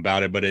anything to him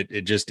about it, but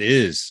it just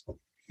is.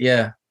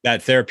 Yeah.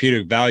 That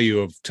therapeutic value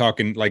of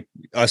talking, like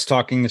us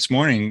talking this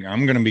morning,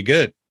 I'm going to be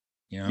good.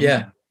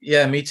 Yeah.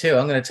 Yeah, me too.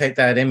 I'm going to take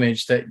that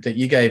image that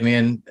you gave me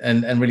and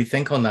really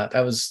think on that.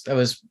 That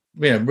was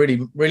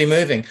really, really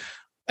moving.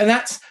 And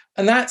that's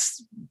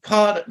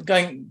part,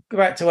 going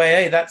back to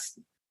AA,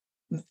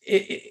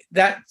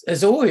 that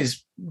has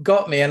always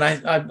got me. And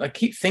I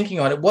keep thinking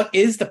on it. What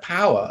is the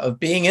power of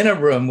being in a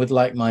room with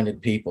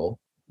like-minded people?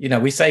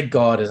 We say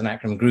God as an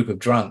acronym, group of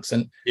drunks.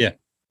 And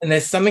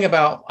there's something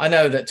about, I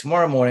know that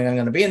tomorrow morning I'm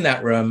going to be in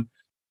that room.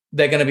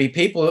 They're going to be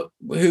people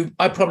who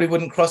I probably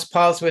wouldn't cross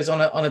paths with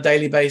on a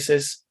daily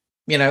basis.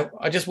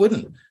 I just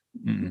wouldn't.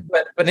 Mm-hmm.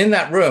 But in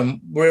that room,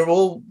 we're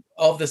all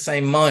of the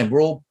same mind.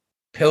 We're all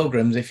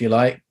pilgrims, if you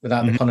like,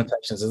 without the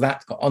connotations of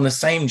that, on the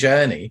same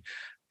journey.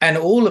 And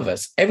all of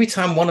us, every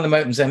time one of them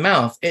opens their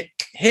mouth, it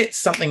hits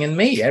something in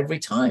me every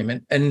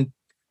time and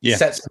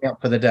sets me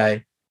up for the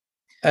day.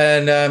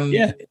 And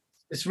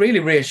it's really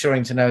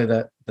reassuring to know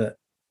that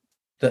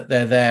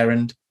they're there.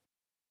 And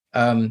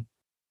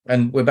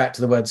we're back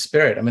to the word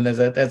spirit. I mean,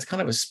 there's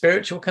kind of a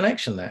spiritual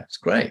connection there. It's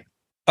great.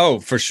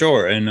 Oh, for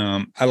sure. And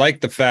I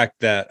like the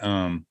fact that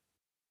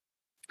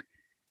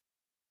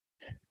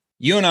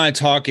you and I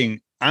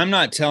talking, I'm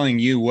not telling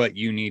you what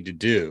you need to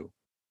do.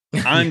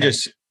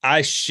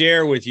 I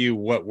share with you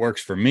what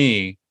works for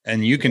me,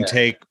 and you can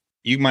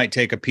you might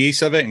take a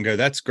piece of it and go,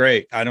 that's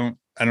great. I don't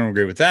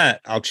agree with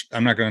that.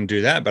 I'm not going to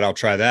do that, but I'll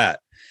try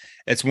that.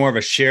 It's more of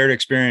a shared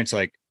experience.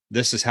 Like,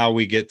 this is how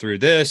we get through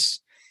this,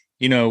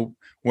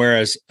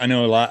 whereas I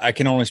know a lot, I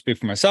can only speak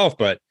for myself,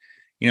 but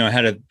I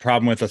had a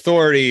problem with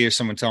authority or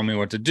someone telling me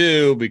what to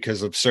do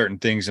because of certain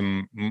things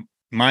in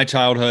my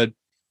childhood.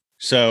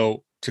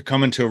 So to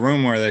come into a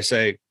room where they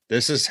say,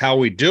 this is how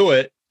we do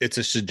it, it's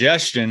a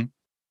suggestion.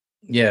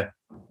 Yeah.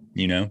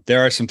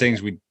 There are some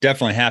things we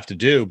definitely have to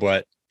do,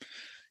 but,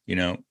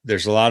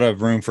 there's a lot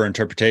of room for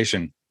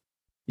interpretation.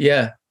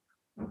 Yeah.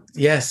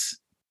 Yes.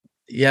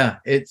 Yeah.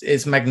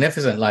 It's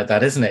magnificent like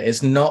that, isn't it?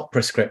 It's not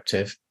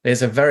prescriptive.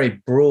 There's a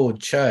very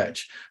broad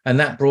church, and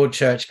that broad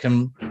church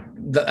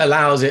that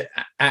allows it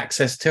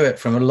access to it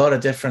from a lot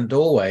of different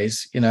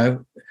doorways. I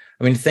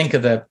mean, think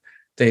of the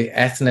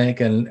ethnic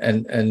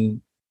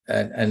and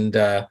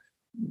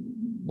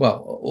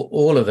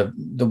all of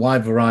the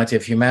wide variety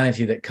of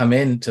humanity that come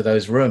into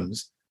those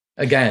rooms.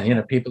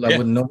 Again, people that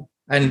wouldn't know.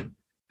 And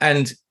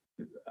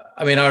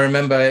I mean, I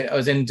remember I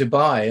was in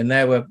Dubai, and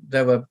there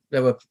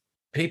were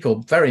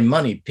people, very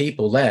moneyed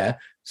people there,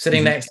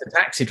 sitting next to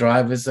taxi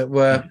drivers that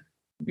were,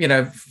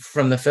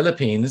 from the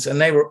Philippines, and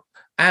they were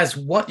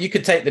what you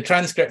could take the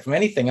transcript from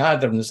anything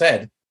either of them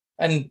said,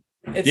 and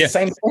it's the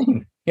same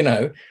thing,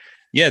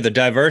 Yeah, the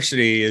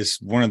diversity is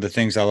one of the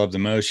things I love the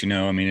most.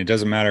 I mean, it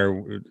doesn't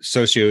matter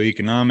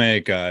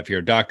socioeconomic, if you're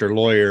a doctor,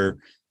 lawyer,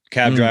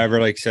 cab driver,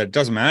 like you said, it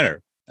doesn't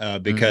matter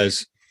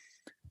because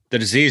the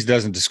disease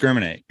doesn't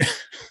discriminate.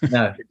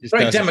 No,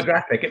 very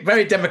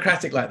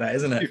democratic like that,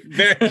 isn't it?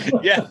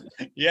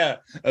 Yeah.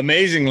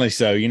 Amazingly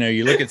so.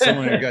 You look at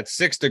someone who got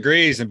 6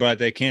 degrees, but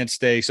they can't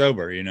stay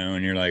sober,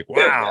 and you're like,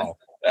 wow.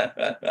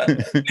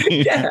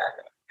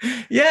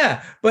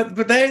 Yeah, but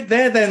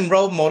they're then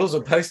role models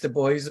or poster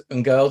boys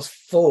and girls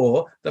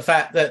for the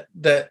fact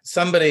that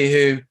somebody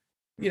who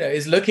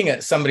is looking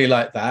at somebody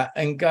like that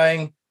and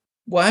going,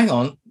 well, hang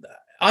on,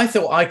 I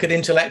thought I could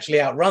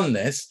intellectually outrun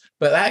this,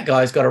 but that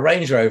guy's got a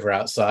Range Rover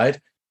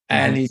outside,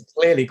 and he's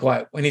clearly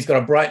when he's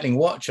got a Breitling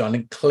watch on,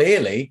 and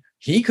clearly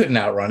he couldn't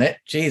outrun it.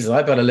 Jesus,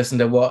 I better listen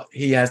to what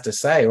he has to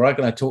say, or I'm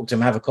going to talk to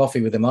him, have a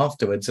coffee with him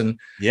afterwards, and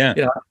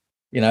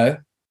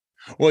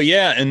Well,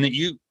 yeah, and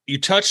you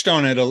touched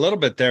on it a little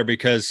bit there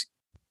because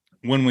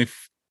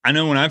I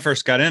know when I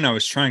first got in, I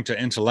was trying to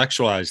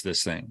intellectualize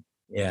this thing,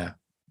 Yeah.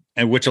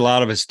 and which a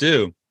lot of us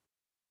do.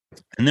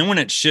 And then when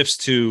it shifts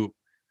to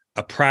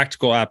a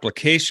practical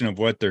application of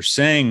what they're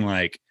saying,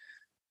 like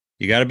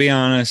you got to be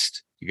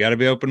honest, you got to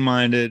be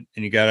open-minded,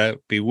 and you got to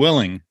be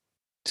willing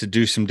to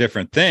do some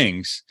different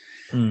things.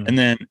 And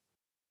then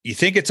you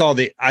think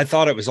I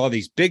thought it was all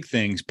these big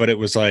things, but it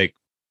was like,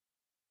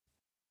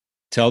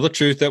 tell the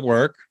truth at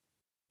work.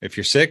 If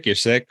you're sick, you're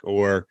sick.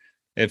 Or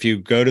if you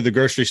go to the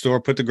grocery store,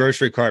 put the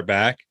grocery cart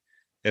back.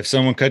 If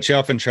someone cuts you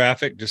off in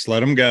traffic, just let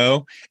them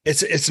go.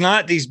 It's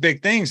not these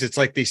big things. It's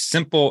like these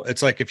simple,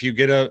 it's like if you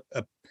get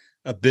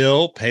a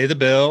bill, pay the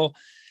bill.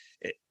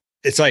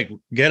 It's like,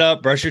 get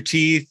up, brush your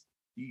teeth.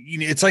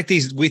 It's like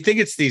we think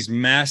it's these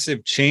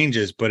massive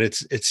changes, but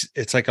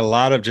it's like a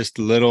lot of just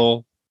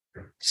little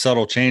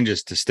subtle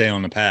changes to stay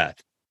on the path.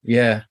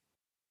 Yeah.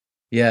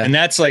 Yeah. And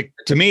that's like,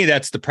 to me,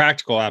 that's the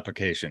practical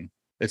application.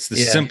 It's the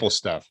simple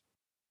stuff.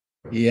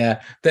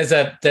 Yeah. There's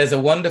a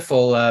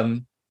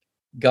wonderful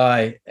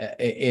guy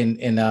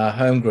in our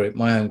home group,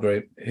 my home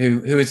group,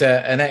 who is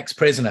an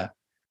ex-prisoner,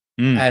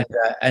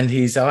 and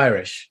he's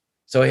Irish.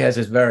 So he has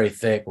this very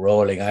thick,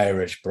 rolling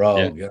Irish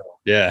brogue.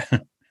 Yeah. You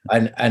know?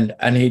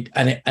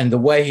 And the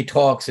way he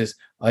talks is,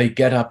 I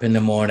get up in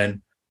the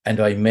morning and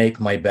I make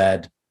my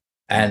bed,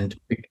 and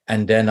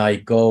then I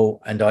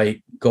go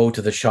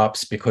to the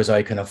shops because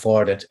I can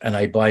afford it, and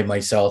I buy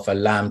myself a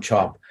lamb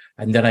chop,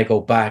 and then I go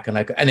back and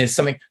it's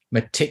something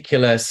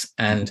meticulous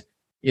and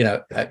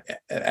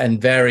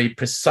and very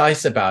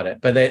precise about it.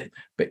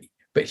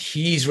 But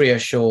he's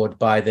reassured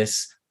by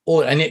this,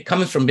 and it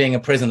comes from being a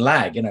prison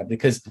lag,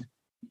 because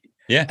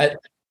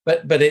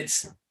but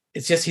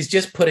it's just he's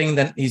just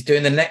he's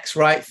doing the next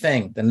right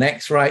thing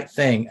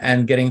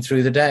and getting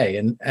through the day,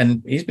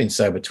 and he's been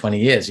sober 20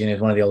 years.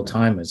 He's one of the old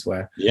timers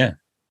where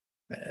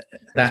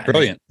that's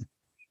brilliant.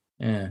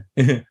 Yeah.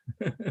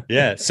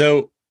 Yeah.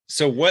 So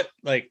what,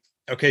 like,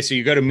 okay, so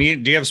you go to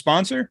meet, do you have a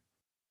sponsor?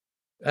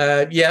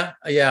 Yeah,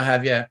 I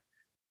have. Yeah.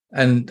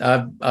 And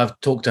I've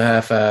talked to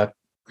her for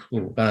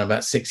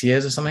about 6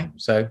 years or something.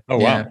 So,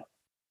 wow.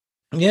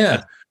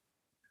 Yeah.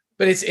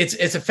 But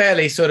it's a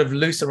fairly sort of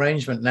loose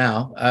arrangement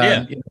now.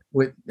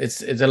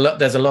 There's a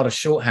lot of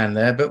shorthand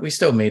there, but we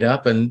still meet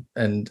up and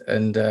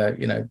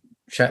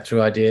chat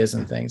through ideas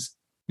and things.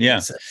 Yeah.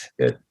 It's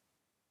good.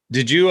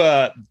 Did you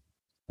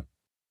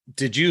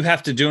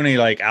have to do any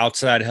like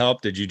outside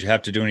help? Did you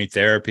have to do any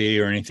therapy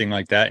or anything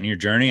like that in your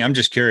journey? I'm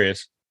just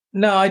curious.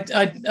 No,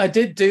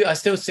 I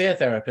still see a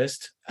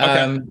therapist.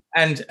 Okay.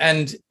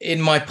 And in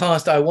my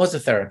past, I was a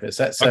therapist.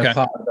 That's part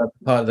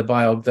of the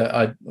biog that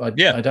I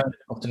don't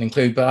often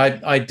include.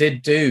 But I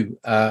did do.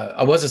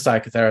 I was a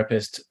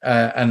psychotherapist,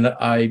 and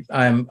I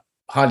am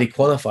highly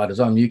qualified as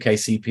well. I'm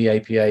UKCP,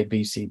 APA,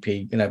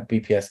 BCP,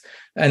 BPS,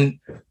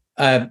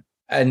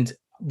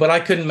 but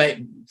I couldn't make,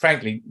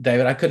 frankly,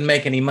 David, I couldn't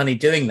make any money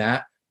doing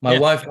that. My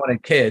wife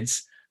wanted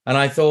kids, and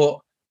I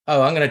thought,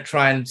 I'm going to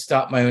try and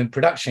start my own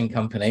production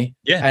company.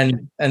 Yeah.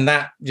 And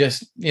that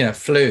just,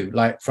 flew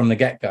like from the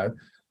get-go.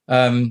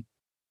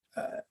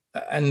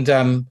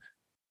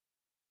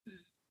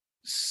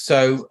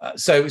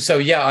 So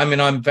yeah, I mean,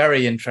 I'm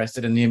very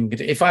interested in the,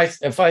 if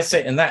I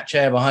sit in that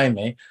chair behind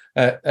me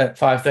at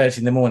 5:30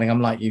 in the morning,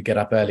 I'm like, you get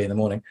up early in the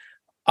morning.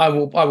 I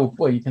will,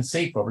 well, you can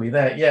see probably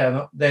there.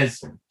 Yeah.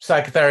 There's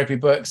psychotherapy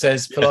books,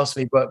 there's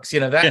philosophy books,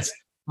 that's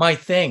my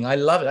thing. I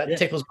love it. That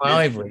tickles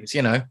my ivories,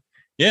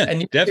 Yeah,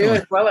 and you definitely.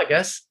 do as well, I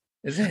guess.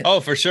 Is it? Oh,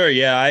 for sure.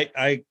 Yeah.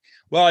 I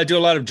do a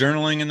lot of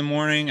journaling in the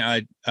morning.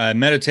 I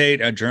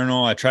meditate, I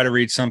journal, I try to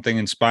read something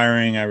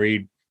inspiring. I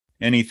read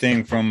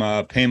anything from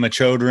Pema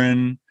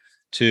Chodron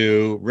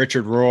to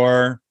Richard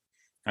Rohr.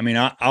 I mean,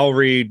 I'll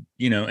read,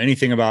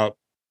 anything about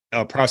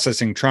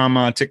processing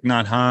trauma, Thich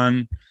Nhat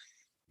Hanh.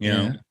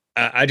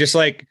 I just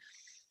like,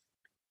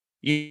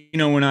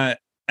 when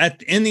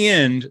in the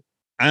end,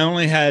 I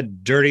only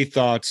had dirty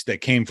thoughts that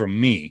came from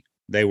me.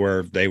 They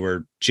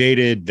were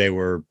jaded, they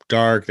were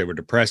dark, they were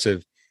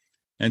depressive.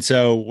 And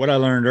so what I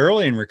learned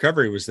early in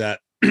recovery was that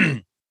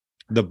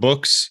the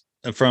books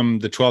from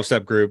the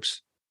 12-step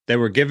groups, they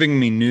were giving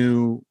me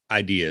new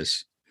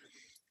ideas.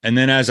 And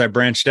then as I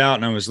branched out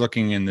and I was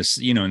looking in this,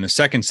 in the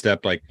second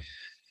step, like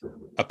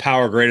a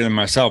power greater than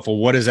myself. Well,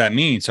 what does that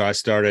mean? So I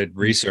started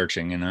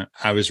researching, and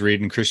I was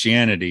reading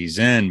Christianity,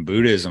 Zen,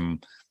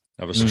 Buddhism.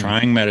 I was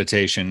trying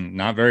meditation,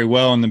 not very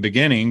well in the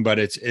beginning, but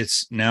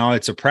it's now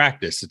it's a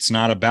practice. It's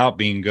not about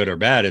being good or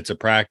bad. It's a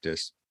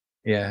practice.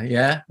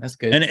 Yeah, that's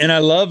good. And I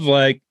love,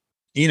 like,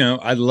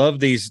 I love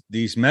these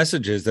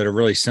messages that are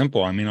really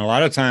simple. I mean, a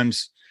lot of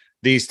times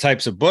these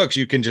types of books,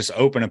 you can just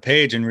open a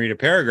page and read a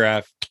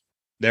paragraph.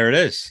 There it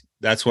is.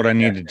 That's what I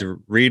needed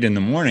to read in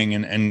the morning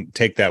and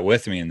take that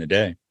with me in the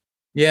day.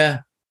 Yeah.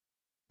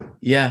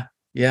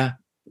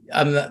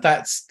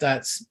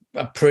 That's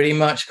pretty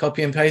much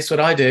copy and paste what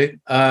I do.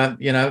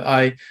 I'm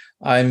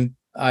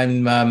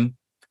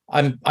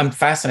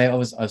fascinated.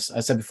 As I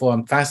said before,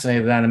 I'm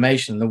fascinated with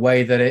animation, the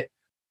way that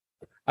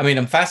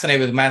I'm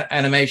fascinated with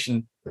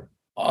animation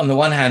on the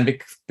one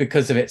hand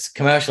because of its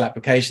commercial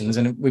applications,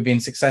 and we've been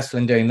successful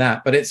in doing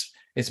that, but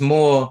it's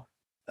more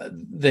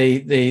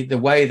the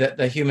way that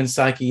the human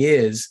psyche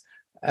is,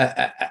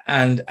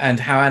 and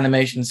how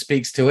animation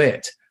speaks to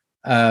it,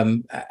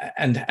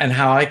 and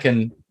how I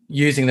can,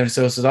 using the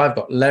resources I've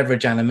got,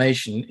 leverage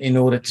animation in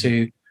order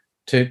to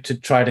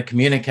try to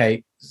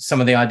communicate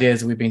some of the ideas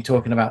that we've been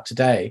talking about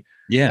today.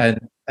 Yeah.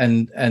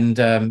 And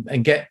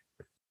get,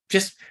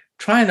 just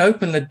try and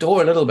open the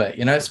door a little bit.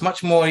 It's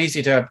much more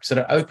easy to sort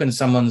of open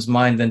someone's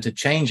mind than to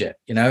change it.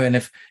 And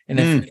if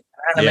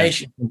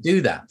animation can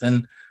do that,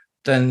 then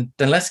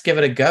let's give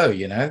it a go.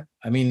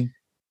 I mean,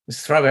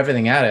 let's throw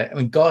everything at it. I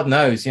mean, God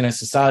knows,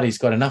 society's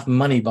got enough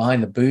money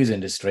behind the booze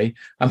industry.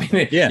 I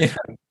mean,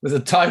 there's a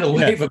tidal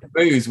wave of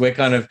booze we're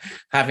kind of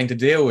having to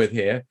deal with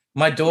here.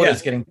 My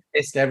daughter's getting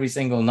pissed every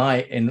single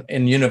night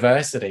in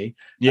university.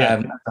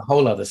 That's a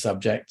whole other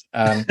subject.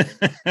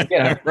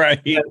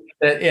 Right.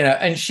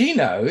 And she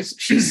knows,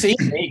 she's seen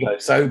me go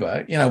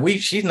sober.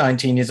 She's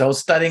 19 years old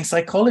studying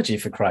psychology,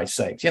 for Christ's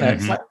sake.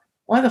 It's like,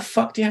 why the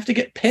fuck do you have to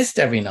get pissed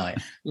every night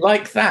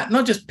like that?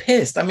 Not just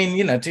pissed. I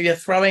mean, till you're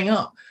throwing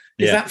up.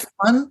 Is that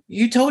fun?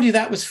 You told you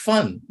that was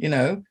fun,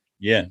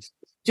 Yes.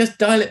 Just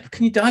dial it.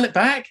 Can you dial it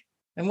back?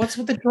 And what's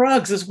with the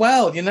drugs as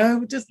well?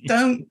 Just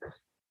don't.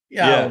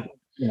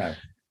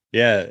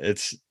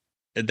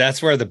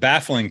 That's where the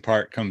baffling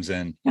part comes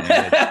in.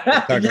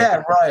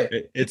 Right.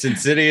 It's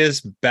insidious,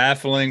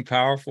 baffling,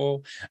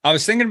 powerful. I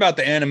was thinking about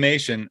the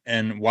animation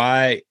and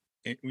why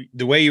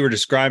the way you were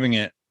describing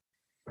it.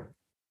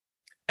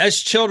 As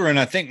children,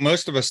 I think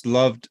most of us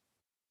loved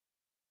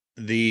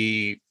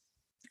the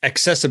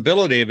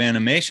accessibility of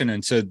animation,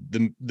 and so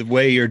the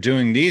way you're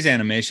doing these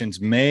animations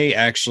may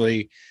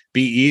actually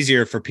be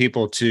easier for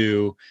people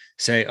to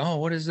say, oh,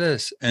 what is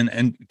this?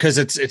 And because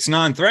it's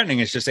non-threatening,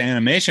 it's just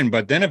animation.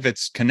 But then if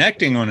it's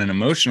connecting on an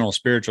emotional,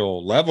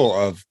 spiritual level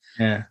of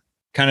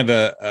kind of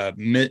a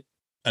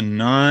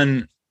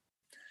non,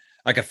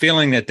 like a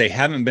feeling that they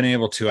haven't been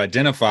able to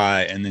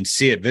identify and then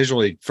see it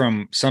visually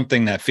from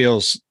something that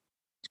feels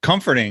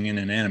comforting in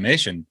an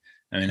animation,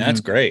 I mean,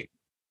 that's great.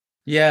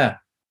 And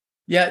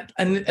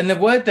the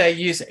word they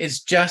use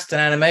is just an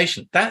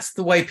animation. That's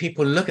the way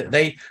people look at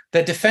it.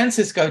 Their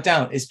defenses go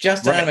down. It's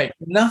just an animation.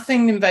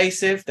 Nothing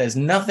invasive. There's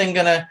nothing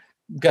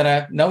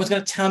no one's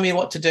gonna tell me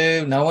what to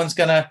do. No one's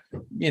gonna,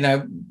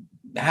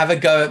 have a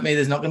go at me.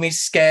 There's not gonna be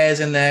scares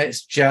in there.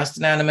 It's just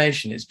an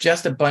animation. It's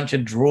just a bunch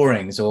of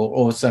drawings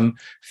or some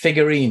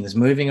figurines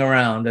moving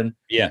around. And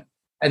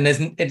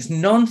it's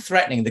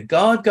non-threatening. The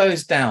guard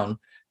goes down,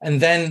 and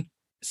then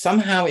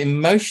somehow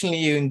emotionally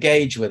you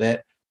engage with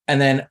it, and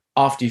then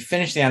after you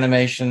finish the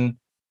animation,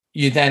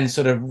 you then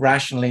sort of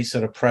rationally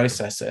sort of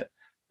process it,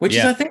 which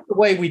is, I think, the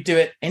way we do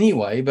it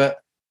anyway.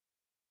 But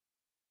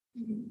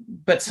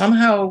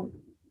somehow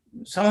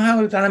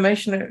with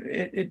animation,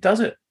 it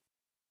does it.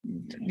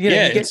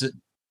 It's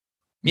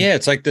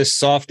like this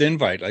soft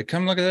invite, like,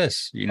 come look at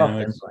this.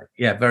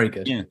 Very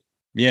good.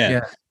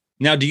 Yeah.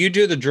 Now, do you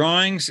do the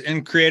drawings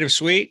in Creative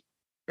Suite,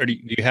 or do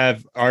you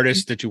have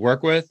artists that you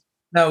work with?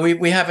 No,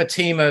 we have a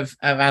team of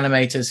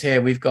animators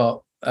here. We've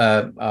got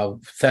 30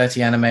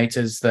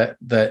 animators that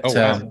but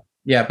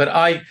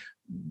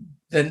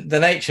the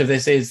nature of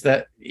this is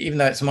that even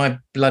though it's my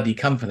bloody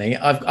company,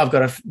 I've got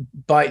to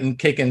bite and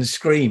kick and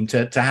scream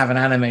to have an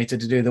animator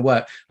to do the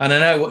work, and I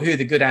know who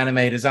the good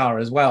animators are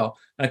as well,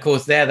 and of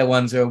course they're the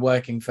ones who are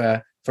working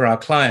for our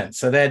clients,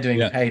 so they're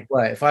doing paid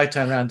work. If I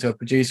turn around to a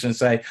producer and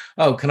say,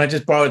 oh, can I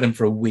just borrow them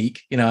for a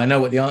week, I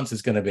know what the answer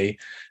is going to be.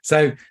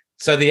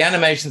 So the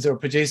animations that were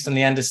produced on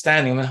the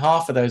understanding,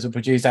 half of those were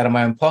produced out of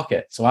my own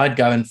pocket. So I'd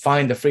go and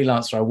find a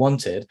freelancer I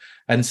wanted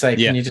and say,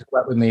 can you just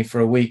work with me for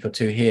a week or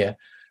two here?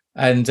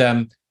 And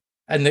a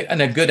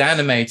good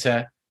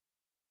animator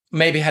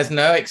maybe has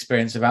no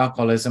experience of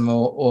alcoholism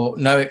or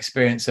no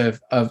experience of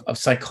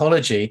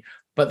psychology,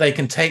 but they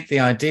can take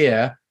the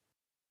idea.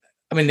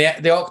 I mean,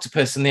 the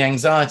octopus and the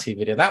anxiety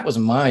video, that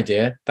wasn't my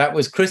idea. That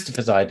was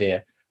Christopher's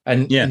idea.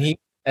 And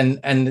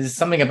there's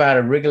something about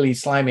a wriggly,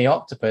 slimy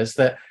octopus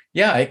that,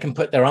 it can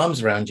put their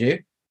arms around you,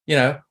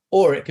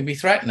 or it can be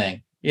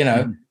threatening,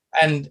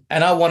 and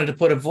I wanted to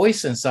put a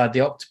voice inside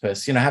the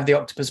octopus, have the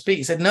octopus speak.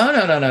 He said,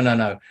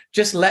 no.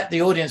 Just let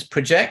the audience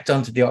project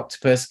onto the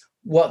octopus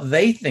what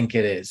they think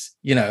it is,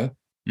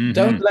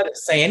 Don't let it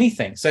say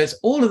anything. So it's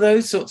all of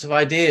those sorts of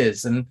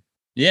ideas, and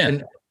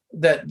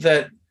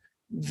that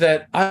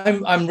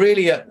I'm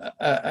really at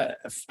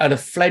a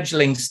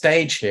fledgling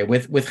stage here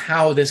with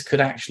how this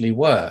could actually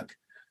work.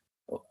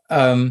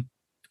 But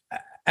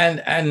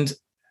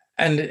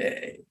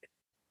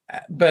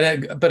a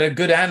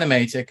good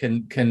animator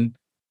can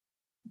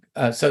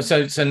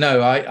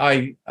no,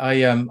 I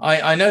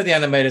know the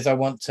animators I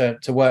want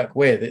to work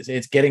with.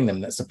 It's getting them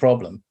that's the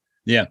problem.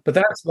 But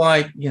that's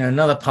why,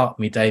 another part of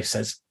me, Dave,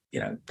 says,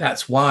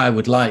 that's why I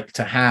would like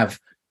to have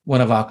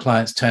one of our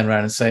clients turn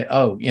around and say,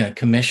 oh,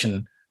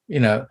 commission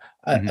a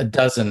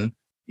dozen,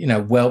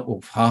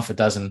 half a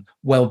dozen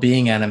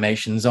well-being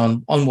animations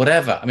on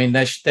whatever. I mean,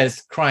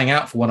 there's crying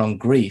out for one on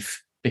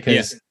grief,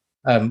 because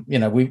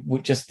We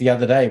just the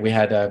other day we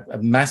had a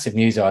massive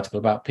news article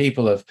about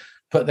people have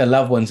put their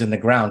loved ones in the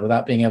ground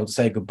without being able to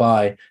say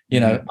goodbye,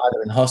 either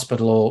in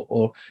hospital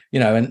or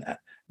and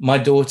my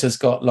daughter's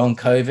got long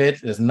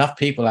COVID. There's enough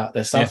people out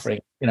there suffering,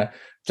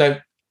 so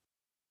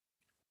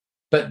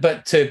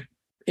but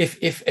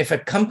if a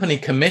company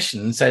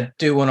commission said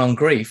do one on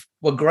grief,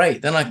 well,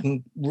 great, then I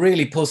can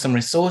really pull some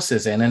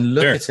resources in and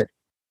look at it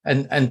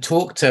and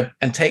talk to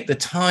and take the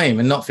time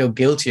and not feel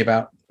guilty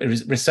about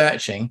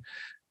researching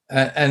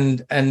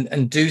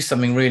and do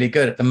something really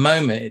good. At the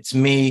moment, it's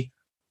me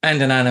and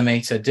an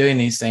animator doing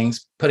these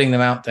things, putting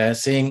them out there,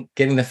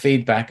 getting the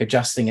feedback,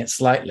 adjusting it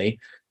slightly,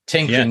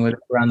 tinkering with it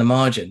around the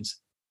margins.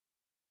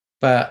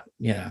 But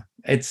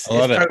it's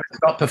progress,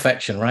 not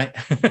perfection, right?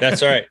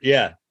 That's right.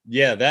 Yeah.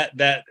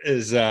 That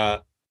is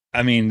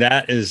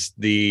that is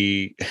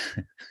the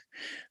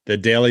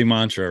daily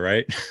mantra,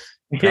 right?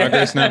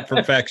 Progress, not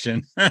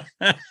perfection.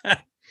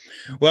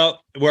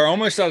 Well, we're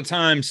almost out of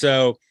time,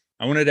 so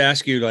I wanted to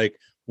ask you,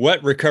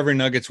 what recovery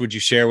nuggets would you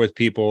share with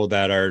people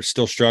that are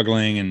still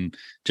struggling and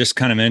just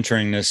kind of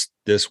entering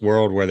this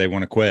world where they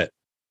want to quit?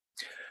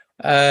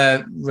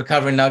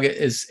 Recovery nugget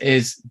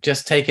is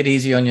just take it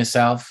easy on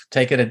yourself.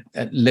 Take it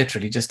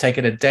literally, just take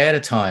it a day at a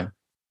time.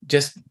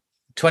 Just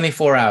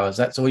 24 hours.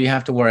 That's all you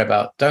have to worry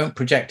about. Don't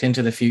project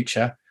into the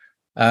future,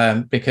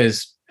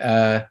 because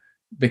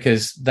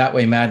that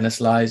way madness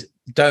lies.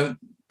 Don't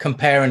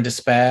compare and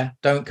despair.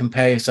 Don't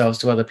compare yourselves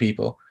to other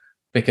people,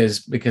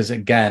 because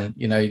again,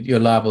 you're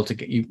liable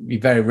to you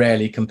very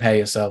rarely compare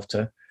yourself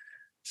to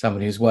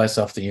somebody who's worse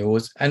off than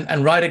yours.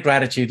 And write a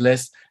gratitude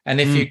list.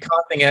 And if you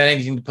can't think of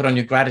anything to put on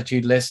your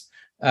gratitude list,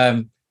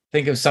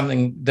 think of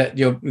something that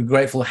you're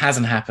grateful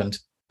hasn't happened,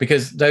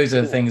 because those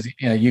are the things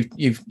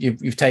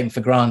you've taken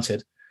for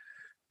granted.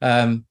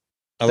 I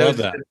love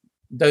that.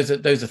 Those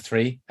are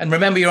three. And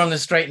remember, you're on the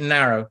straight and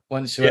narrow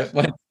once you're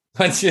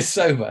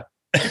sober.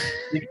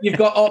 You've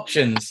got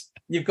options.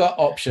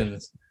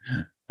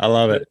 I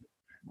love it.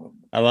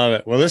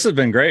 Well, this has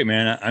been great,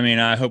 man.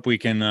 I hope we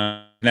can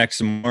connect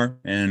some more,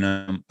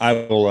 and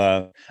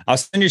I'll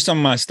send you some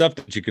of my stuff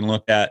that you can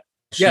look at.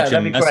 Yeah,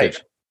 that'd be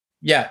great.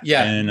 Yeah.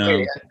 And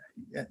I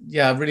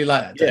really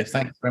like that, Dave. Yeah.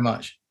 Thanks very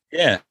much.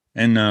 Yeah.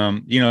 And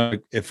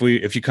if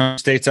you come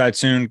stateside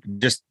soon,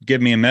 just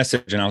give me a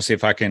message and I'll see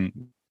if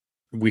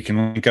we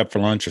can link up for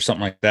lunch or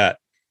something like that.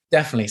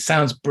 Definitely.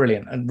 Sounds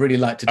brilliant. I'd really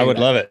like to do that. I would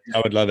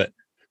love it.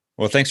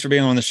 Well, thanks for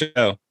being on the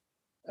show.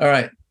 All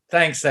right.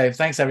 Thanks, Dave.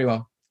 Thanks,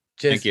 everyone.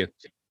 Cheers. Thank you.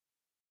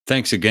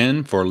 Thanks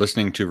again for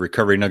listening to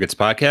Recovery Nuggets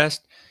Podcast.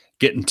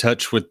 Get in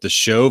touch with the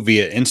show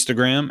via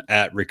Instagram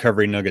at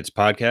Recovery Nuggets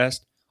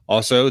Podcast.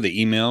 Also,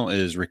 the email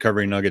is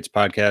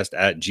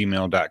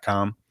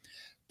recoverynuggetspodcast@gmail.com.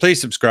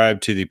 Please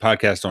subscribe to the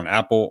podcast on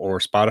Apple or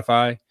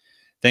Spotify.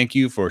 Thank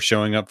you for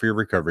showing up for your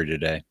recovery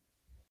today.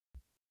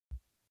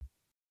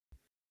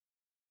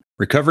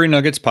 Recovery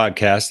Nuggets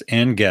Podcast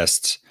and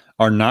guests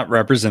are not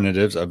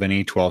representatives of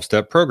any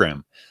 12-step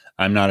program.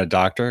 I'm not a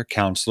doctor,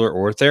 counselor,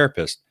 or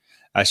therapist.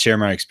 I share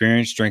my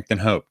experience, strength,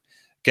 and hope.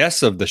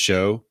 Guests of the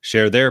show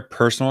share their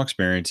personal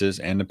experiences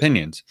and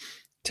opinions.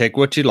 Take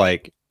what you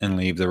like and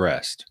leave the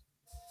rest.